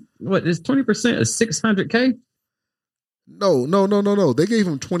 I think what is 20% of 600K? No. They gave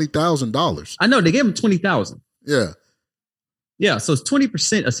him $20,000. I know they gave him 20,000. Yeah. Yeah, so it's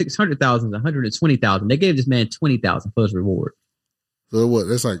 20% of 600,000 is 120,000. They gave this man 20,000 for his reward. So what?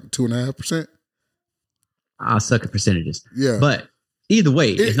 That's like 2.5%. I suck at percentages. Yeah, but either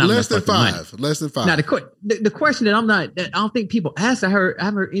way, it's not less than 5. Money. Less than 5. Now the question that I don't think people ask. I haven't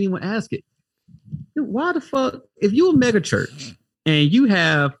heard anyone ask it. Dude, why the fuck? If you a mega church and you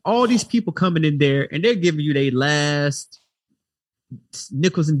have all these people coming in there and they're giving you their last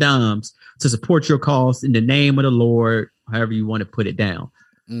nickels and dimes to support your cause in the name of the Lord, however you want to put it down.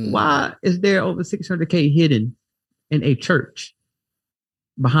 Why is there over 600K hidden in a church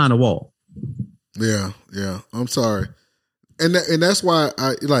behind a wall? Yeah. I'm sorry. And that's why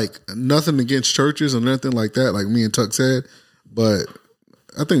I like nothing against churches or nothing like that, like me and Tuck said, but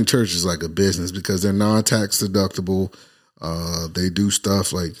I think church is like a business because they're non-tax deductible. They do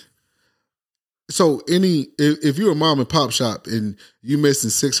stuff like, so if you're a mom and pop shop and you missing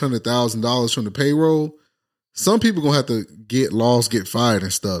 $600,000 from the payroll, some people gonna have to get lost, get fired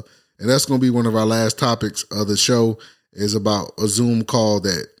and stuff. And that's gonna be one of our last topics of the show is about a Zoom call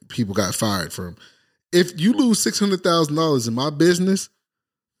that people got fired from. If you lose $600,000 in my business,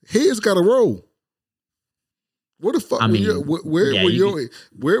 heads got to roll. What the fuck?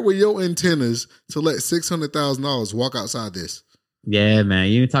 Where were your antennas to let $600,000 walk outside this? Yeah, man.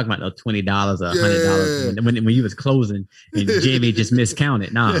 You ain't talking about no $20 or $100 when you was closing and Jimmy just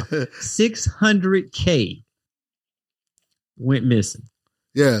miscounted. Nah, $600K went missing.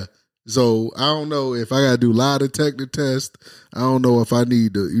 Yeah. So I don't know if I got to do lie detector test. I don't know if I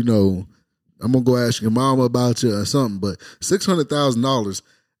need to, I'm going to go ask your mama about you or something. But $600,000,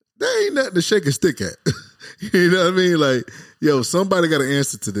 that ain't nothing to shake a stick at. You know what I mean? Like, somebody got to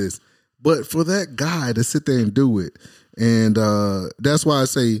answer to this. But for that guy to sit there and do it, and that's why I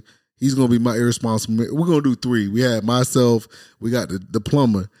say he's going to be my irresponsible. We're going to do 3. We had myself. We got the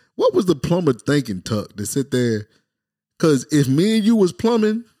plumber. What was the plumber thinking, Tuck, to sit there? Because if me and you was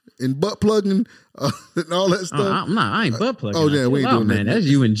plumbing and butt plugging and all that stuff. I ain't butt plugging. Oh, yeah, we ain't doing that. That's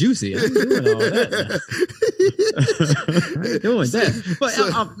you and Juicy. I ain't doing all that. I ain't doing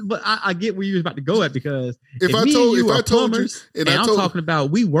that. But I get where you was about to go at because if I told you, and I'm talking about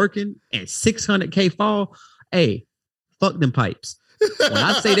we working and 600K fall, hey, fuck them pipes. When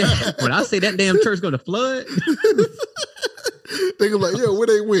I say that damn church going to flood. Thinking like, where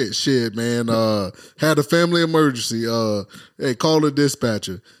they went? Shit, man. Had a family emergency. Hey, call the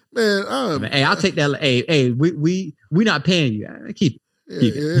dispatcher. Man, I'll take that. Hey, we not paying you. Keep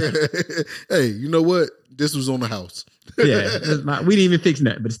it. Hey, you know what? This was on the house. We didn't even fix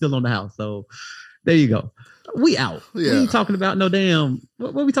that, but it's still on the house. So there you go. We out. Yeah. We ain't talking about no damn.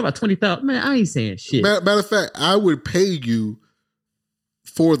 What we talking about? 20,000. Man, I ain't saying shit. Matter of fact, I would pay you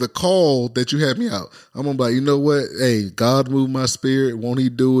for the call that you had me out. I'm gonna be like, you know what? Hey, God moved my spirit. Won't He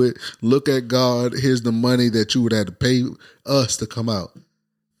do it? Look at God. Here's the money that you would have to pay us to come out.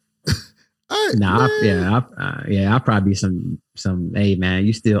 I'll probably be some. Hey, man,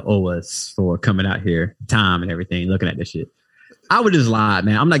 you still owe us for coming out here, time and everything. Looking at this shit, I would just lie,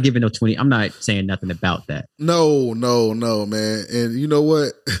 man. I'm not giving no 20. I'm not saying nothing about that. No, man. And you know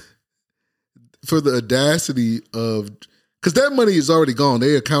what? For the audacity of. Because that money is already gone.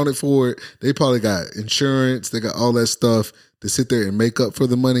 They accounted for it. They probably got insurance. They got all that stuff to sit there and make up for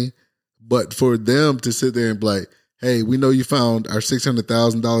the money. But for them to sit there and be like, hey, we know you found our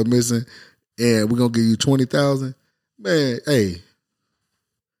 $600,000 missing and we're going to give you $20,000. Man, hey,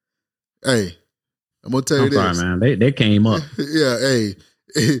 I'm going to tell you this. Sorry, man. They came up. Yeah, hey.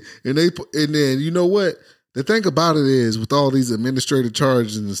 And then, you know what? The thing about it is, with all these administrative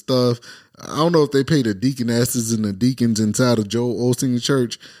charges and stuff, I don't know if they pay the deaconesses and the deacons inside of Joel Osteen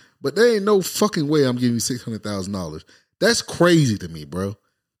Church, but there ain't no fucking way I'm giving you $600,000. That's crazy to me, bro.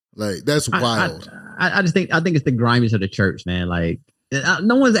 Like, that's wild. I think it's the griminess of the church, man. Like,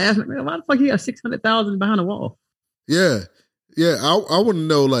 no one's asking, man, why the fuck you got $600,000 behind the wall? Yeah. I want to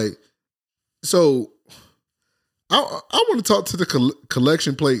know, like, so I want to talk to the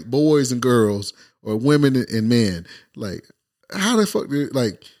collection plate boys and girls or women and men. Like, how the fuck did,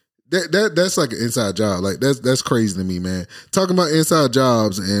 like, that's like an inside job. Like, that's crazy to me, man. Talking about inside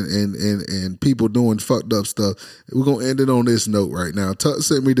jobs and people doing fucked up stuff. We're gonna end it on this note right now. Tuck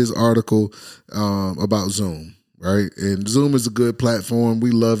sent me this article about Zoom, right? And Zoom is a good platform.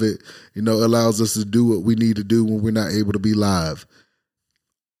 We love it. It allows us to do what we need to do when we're not able to be live.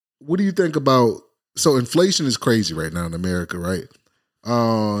 What do you think about, so inflation is crazy right now in America, right?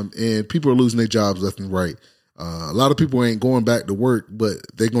 And people are losing their jobs left and right. A lot of people ain't going back to work, but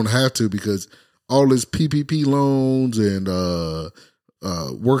they're going to have to because all this PPP loans and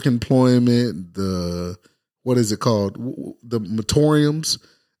work employment, what is it called? The moratoriums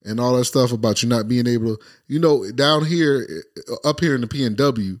and all that stuff about you not being able to, down here, up here in the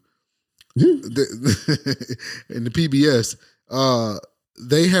PNW, in the PBS,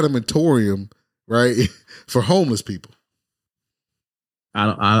 they had a moratorium, right, for homeless people.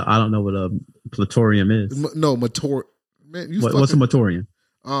 I don't know what a platorium is. No, man, what's a moratorium?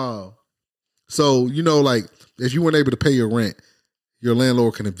 So like if you weren't able to pay your rent, your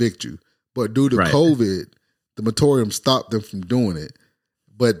landlord can evict you. But due to COVID, the moratorium stopped them from doing it.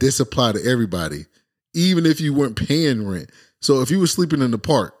 But this applied to everybody, even if you weren't paying rent. So if you were sleeping in the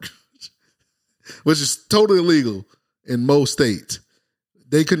park, which is totally illegal in most states,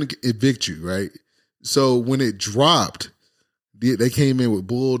 they couldn't evict you, right? So when it dropped, they came in with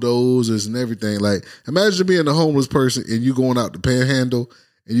bulldozers and everything. Like, imagine being a homeless person and you going out to Panhandle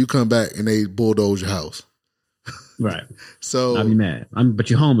and you come back and they bulldoze your house. Right. So I'd be mad. But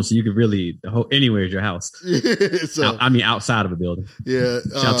you're homeless, so you could really anywhere is your house. So, outside of a building. Yeah.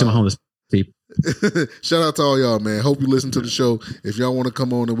 Shout out to my homeless people. Shout out to all y'all, man. Hope you listen to the show. If y'all want to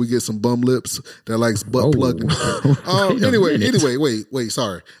come on and we get some bum lips that likes butt plugging. Anyway, wait.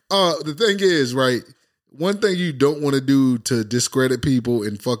 Sorry. The thing is, right, one thing you don't want to do to discredit people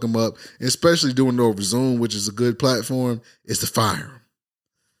and fuck them up, especially doing it over Zoom, which is a good platform, is to fire them.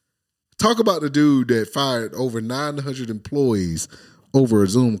 Talk about the dude that fired over 900 employees over a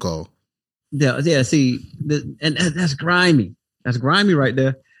Zoom call. Yeah. See, and that's grimy. That's grimy right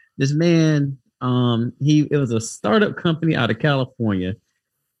there. This man, it was a startup company out of California.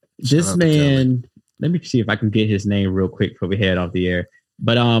 This man, let me see if I can get his name real quick before we head off the air.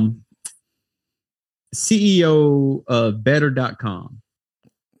 But CEO of Better.com,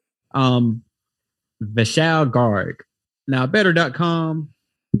 Vishal Garg. Now, Better.com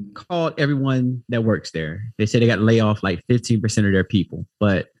called everyone that works there. They said they got to lay off like 15% of their people,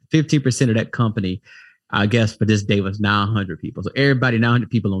 but 15% of that company, I guess for this day, was 900 people. So everybody, 900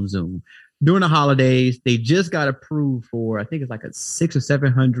 people on Zoom. During the holidays, they just got approved for, I think it's like a 600 or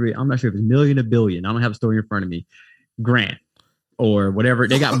 700, I'm not sure if it's million or billion, I don't have a story in front of me, grant or whatever.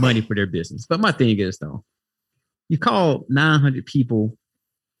 They got money for their business. But my thing is, though, you call 900 people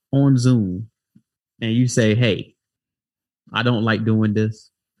on Zoom and you say, hey, I don't like doing this.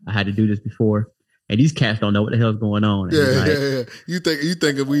 I had to do this before. And these cats don't know what the hell's going on. Yeah. You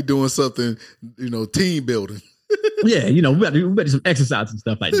think if we doing something, team building. Yeah, we better do some exercise and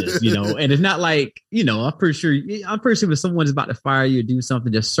stuff like this, And it's not like, I'm pretty sure if someone's about to fire you or do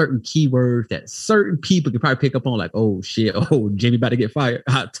something, there's certain keywords that certain people can probably pick up on, like, oh shit, Jimmy about to get fired.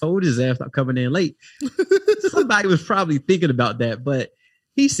 I told his ass not coming in late. Somebody was probably thinking about that, but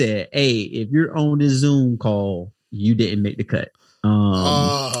he said, hey, if you're on this Zoom call, you didn't make the cut.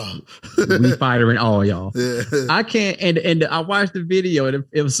 We firing all y'all. Yeah. I can't. And I watched the video, and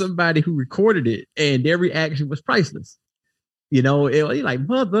it was somebody who recorded it, and their reaction was priceless. It was like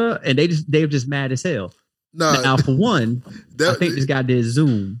mother, and they were just mad as hell. Now, for one, I think this guy did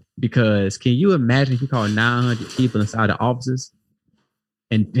Zoom because can you imagine if you call 900 people inside the offices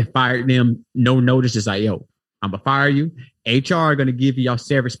and fired them no notice? Just like, yo, I'm gonna fire you. HR are gonna give you your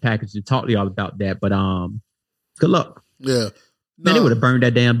severance package to talk to y'all about that, but good luck. Yeah. Man, they would have burned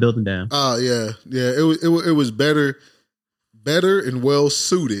that damn building down. Yeah. It was better and well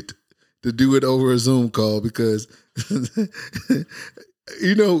suited to do it over a Zoom call because when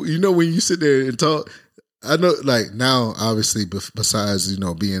you sit there and talk, I know, like, now obviously besides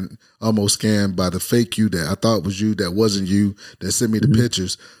being almost scammed by the fake you that I thought was you that wasn't you that sent me the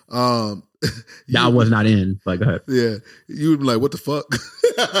pictures. I was not in, but go ahead. Yeah, you would be like, what the fuck?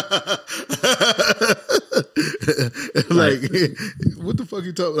 Like, what the fuck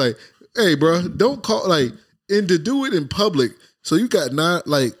you talking? Like, hey, bro, don't call, like, and to do it in public. So you got not,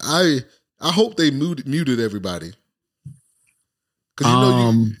 like, I hope they muted everybody.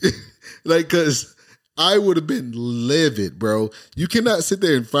 Because because I would have been livid, bro. You cannot sit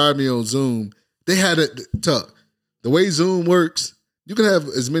there and fire me on Zoom. They had it tough. The way Zoom works, you can have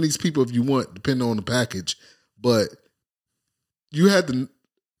as many people if you want, depending on the package. But you had to.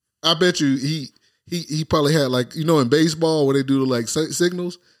 I bet you he probably had, like, in baseball where they do the, like,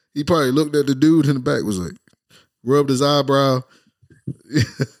 signals. He probably looked at the dude in the back, was like, rubbed his eyebrow,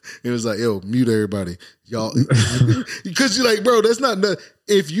 It was like, yo, mute everybody, y'all, because you're like, bro, that's not.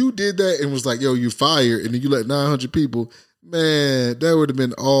 If you did that and was like, yo, you fired, and then you let 900 people, man, that would have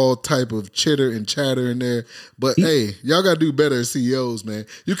been all type of chitter and chatter in there. But hey, y'all got to do better as CEOs, man.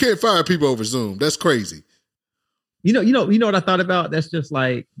 You can't fire people over Zoom. That's crazy. You know what I thought about? That's just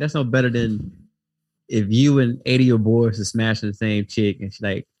like, that's no better than if you and 80 of your boys are smashing the same chick, and she's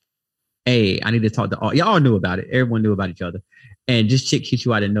like, hey, I need to talk to all. Y'all knew about it. Everyone knew about each other. And this chick hits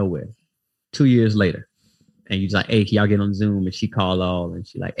you out of nowhere 2 years later. And you're like, hey, can y'all get on Zoom? And she called all, and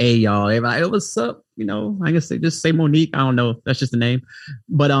she's like, hey, y'all. Everybody, like, what's up? You know, I guess just say Monique. I don't know. That's just the name.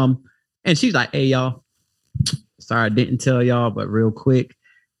 But and she's like, hey, y'all. Sorry, I didn't tell y'all, but real quick,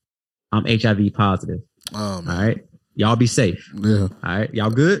 I'm HIV positive. All right. Y'all be safe. Yeah. All right. Y'all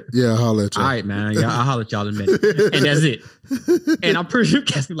good? Yeah, I'll holler at y'all. All right, man. Yeah, I'll holler at y'all in a minute. And that's it. And I'm pretty sure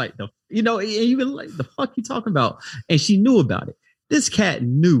Cat's like, and you been like, the fuck you talking about? And she knew about it. This cat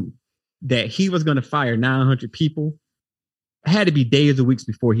knew that he was going to fire 900 people. It had to be days or weeks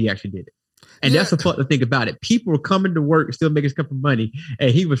before he actually did it. And that's the fuck to think about it. People were coming to work, still making a couple of money,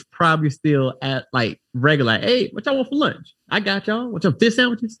 and he was probably still at like regular. Hey, what y'all want for lunch? I got y'all. Want some fish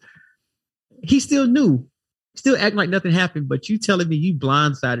sandwiches? He still knew. Still acting like nothing happened, but you telling me you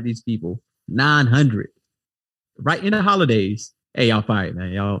blindsided these people, 900, right in the holidays. Hey, y'all fired,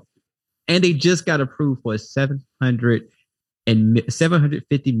 man, y'all. And they just got approved for a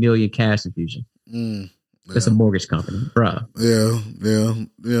 750 million cash infusion. That's a mortgage company, bro. Yeah.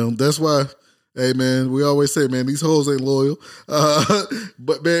 That's why, hey, man, we always say, man, these hoes ain't loyal.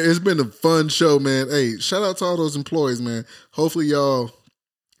 But, man, it's been a fun show, man. Hey, shout out to all those employees, man. Hopefully y'all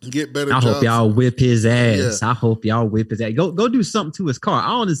get better jobs. I hope y'all whip his ass. Yeah. I hope y'all whip his ass. Go do something to his car. I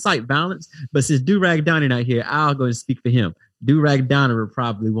don't incite violence, but since Do-Rag Donnie not here, I'll go and speak for him. Do-Rag Donnie would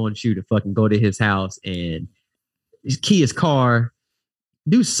probably want you to fucking go to his house and key his car.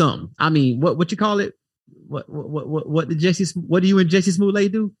 Do something. I mean, what you call it? What did what do you and Jesse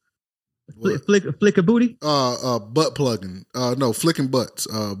Smollett do? Flick a booty? Butt plugging. No, flicking butts.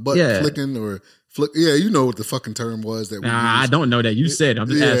 Flicking or flick. Yeah, you know what the fucking term was that we used. I don't know that. You said it. I'm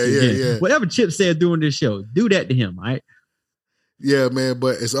just asking again. Yeah. Whatever Chip said during this show, do that to him, all right? Yeah, man.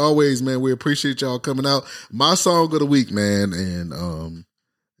 But as always, man, we appreciate y'all coming out. My song of the week, man, and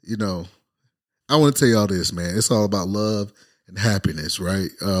I want to tell y'all this, man. It's all about love and happiness, right?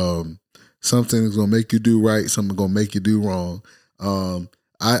 Something's gonna make you do right, something gonna make you do wrong.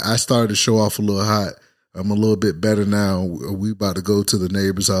 I started to show off a little hot. I'm a little bit better now. We about to go to the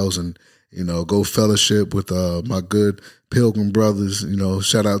neighbor's house and, go fellowship with my good Pilgrim brothers.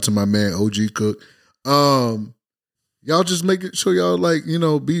 Shout out to my man OG Cook. Y'all just make it sure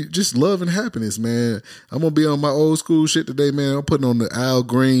y'all be just love and happiness, man. I'm gonna be on my old school shit today, man. I'm putting on the Al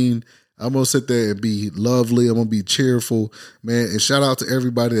Green. I'm going to sit there and be lovely. I'm going to be cheerful, man. And shout out to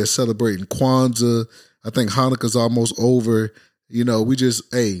everybody that's celebrating Kwanzaa. I think Hanukkah's almost over. We just,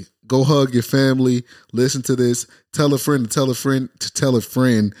 hey, go hug your family. Listen to this. Tell a friend to tell a friend to tell a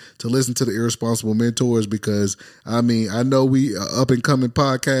friend to listen to the Irresponsible Mentors because, I know we are up and coming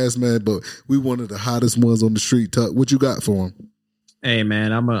podcast, man, but we one of the hottest ones on the street. What you got for them? Hey,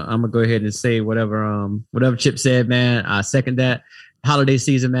 man, I'm gonna go ahead and say whatever Chip said, man. I second that. Holiday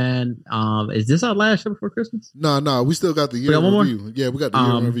season, man. Is this our last show before Christmas? No. We still got the year in review. More? Yeah, we got the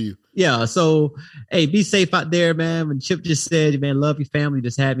year in review. Yeah, so hey, be safe out there, man. When Chip just said, man, love your family,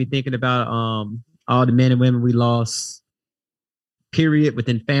 just had me thinking about all the men and women we lost, period,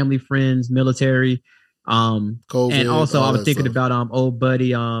 within family, friends, military. COVID, and also I was thinking about old buddy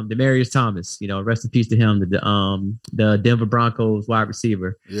Demaryius Thomas, rest in peace to him, the Denver Broncos wide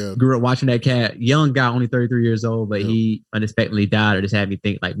receiver. Yeah, grew up watching that cat, young guy, only 33 years old, but he unexpectedly died. It just had me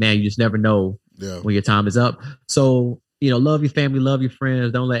think like, man, you just never know when your time is up. So love your family, love your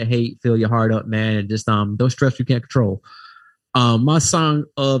friends, don't let hate fill your heart up, man, and just don't stress you can't control. My song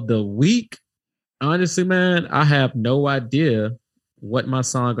of the week, honestly, man, I have no idea what my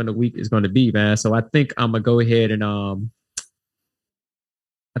song of the week is going to be, man. So I think I'm gonna go ahead and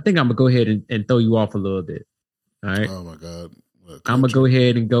throw you off a little bit. All right. Oh my God. I'm gonna go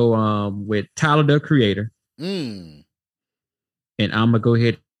ahead and go with Tyler the Creator. And I'm gonna go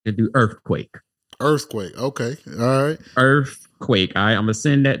ahead and do Earthquake. Okay. All right. Earthquake. All right. I'm gonna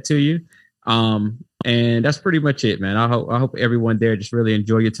send that to you. And that's pretty much it, man. I hope everyone there just really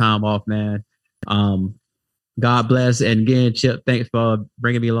enjoy your time off, man. God bless. And again, Chip, thanks for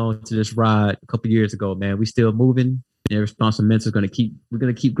bringing me along to this ride a couple years ago, man. We still moving. Irresponsible Mentor is we're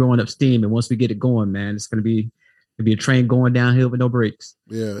going to keep growing up steam. And once we get it going, man, it's going to be a train going downhill with no brakes.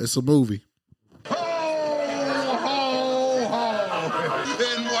 Yeah, it's a movie. Ho, ho, ho.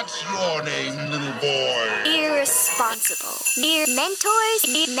 Then what's your name, little boy? Irresponsible. irresponsible. Mentors,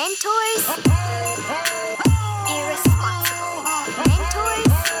 irresponsible. Mentors,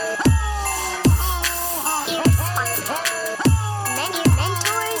 irresponsible.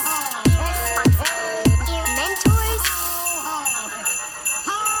 Mentors, irresponsible. Mentors,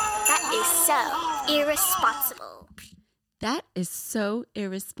 that is so irresponsible. That is so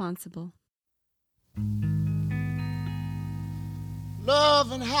irresponsible.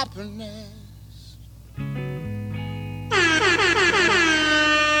 Love and happiness.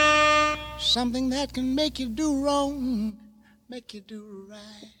 Something that can make you do wrong, make you do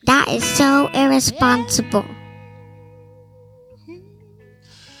right. That is so irresponsible.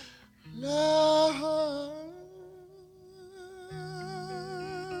 Love.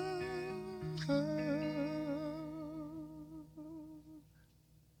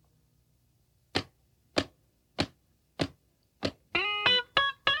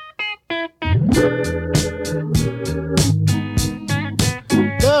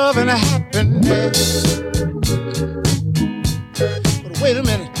 Love and happiness. But wait a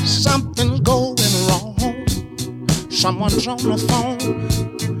minute, something's going wrong. Someone's on the phone,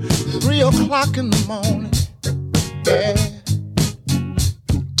 3 o'clock in the morning. Yeah,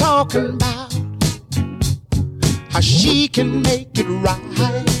 talking about how she can make it right.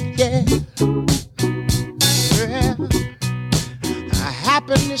 Yeah, yeah.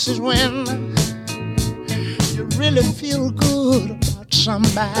 Happiness is when you really feel good about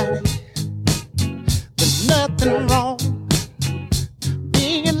somebody. There's nothing wrong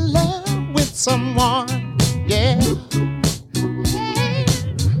being in love with someone. Yeah.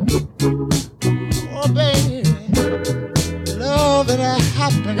 Oh, baby, love and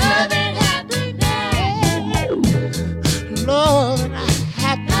happiness. Love and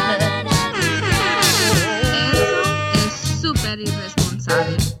happiness. Eso es súper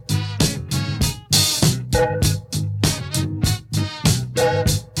irresponsable.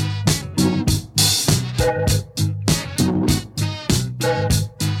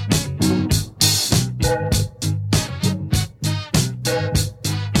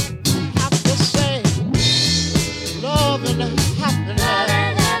 Have to say, love and happiness.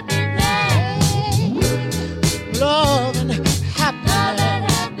 Love and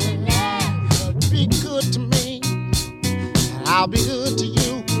happiness. Be good to me, and I'll be good to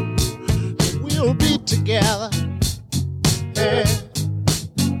you. We'll be together. Yeah.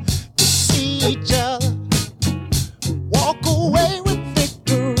 To see each other, walk away with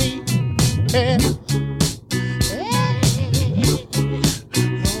victory. Yeah.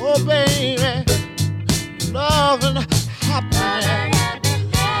 Oh, baby, love and happiness.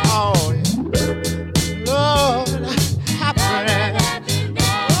 Oh, yeah. Love and happiness.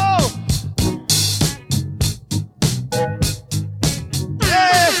 Oh,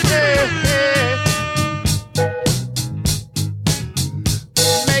 hey, hey, hey.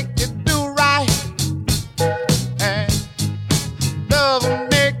 Make you do right.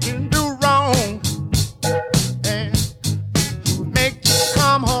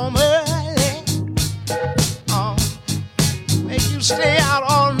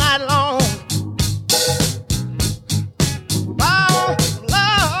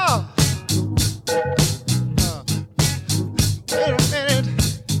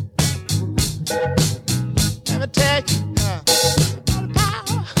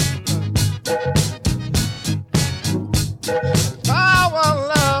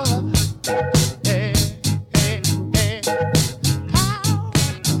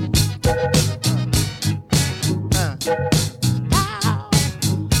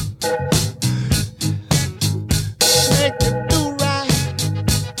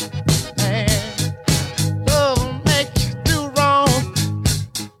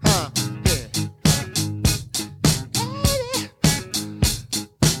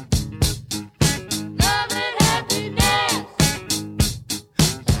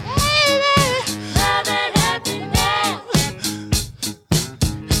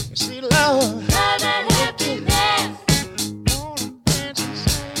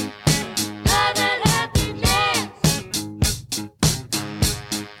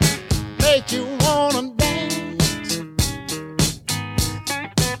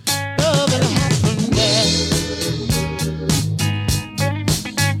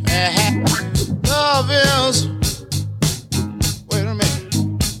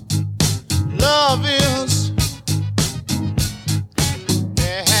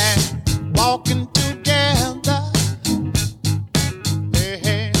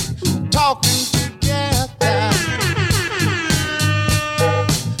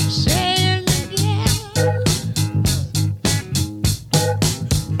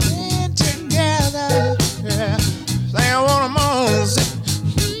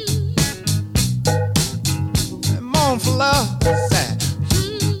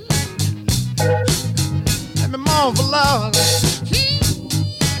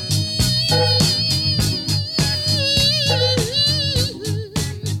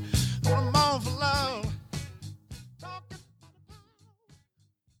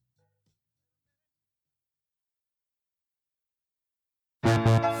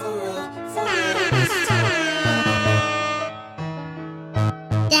 That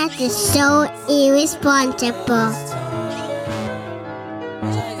is so irresponsible.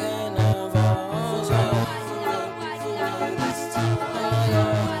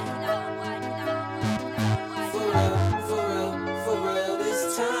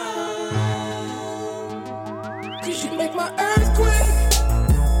 Cause you make my earthquake.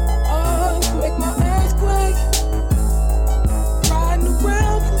 Oh, you make my earthquake. Riding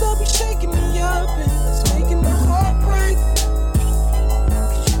around and they'll be shaking me up and it's making my heart break.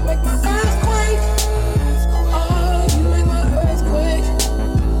 Cause you make my earthquake. Oh, you make my earthquake.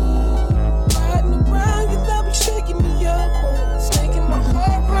 Riding around and they'll be shaking me up and it's making my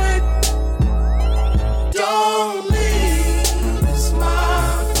heart break. Don't leave, it's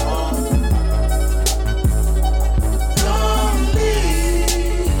my fault. Don't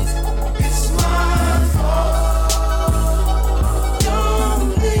leave, it's my fault. Don't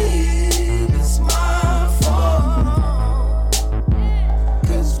leave, it's my fault.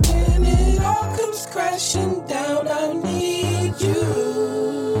 Cause when it all comes crashing down, I need you.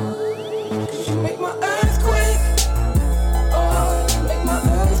 Cause you make my earthquake. Oh, you make my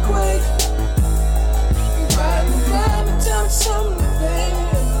earthquake. You riding around and tell me something, baby.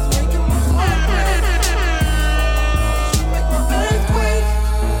 It's making my heart break. You make my earthquake.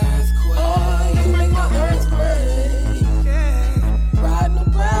 Oh, you make my earthquake. Riding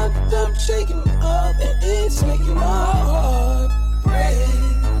around and them shaking me up and it's making my heart break.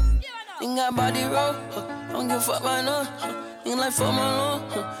 Think I body roll, don't give a fuck by no. Think like fuck my lord,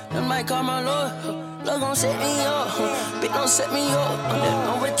 that might call my lord. Love gon' set me up, bitch don't set me up.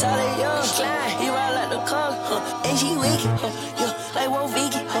 Don't retaliate, yo. He ride like the car, and she weak, yeah, like Wo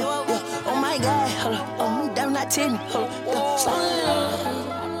Vicky, yeah. Oh my God, damn not titty, yeah. Slow it down,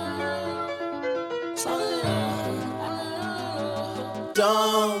 slow it down.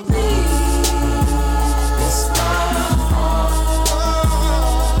 Don't leave, it's my fault.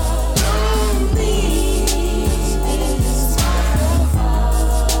 Don't leave, it's my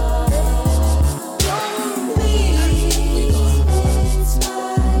fault. Don't leave, it's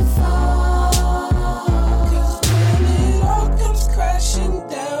my fault. Cause when it all comes crashing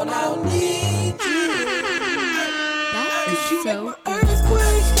down, I'll need you. That is You make so my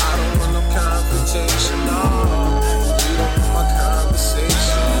earthquake. I don't want no confrontation, no. You don't want my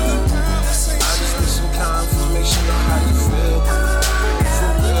conversation. I just need some confirmation on how you feel.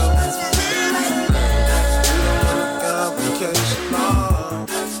 For real. You don't want no complication, no.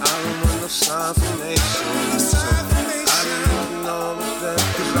 I don't want no confirmation. So I didn't even know that,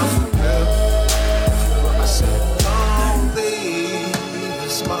 cause I'm for real. I said, don't leave,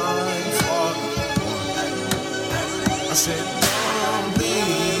 it's my fault. I said, don't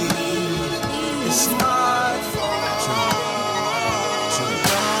leave, it's my fault.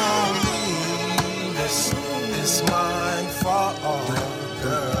 Don't leave, it's my fault.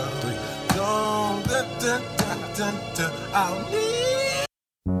 Don't, I'll leave.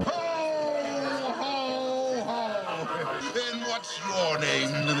 Then what's your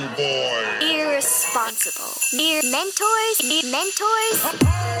name, little boy? Irresponsible. Mentors. Irresponsible. Mentors.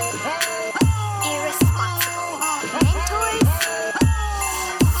 Irresponsible. Mentors.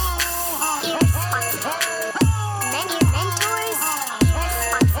 Irresponsible. Mentors.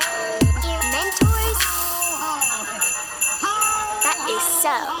 That is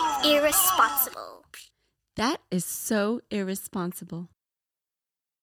so irresponsible. That is so irresponsible.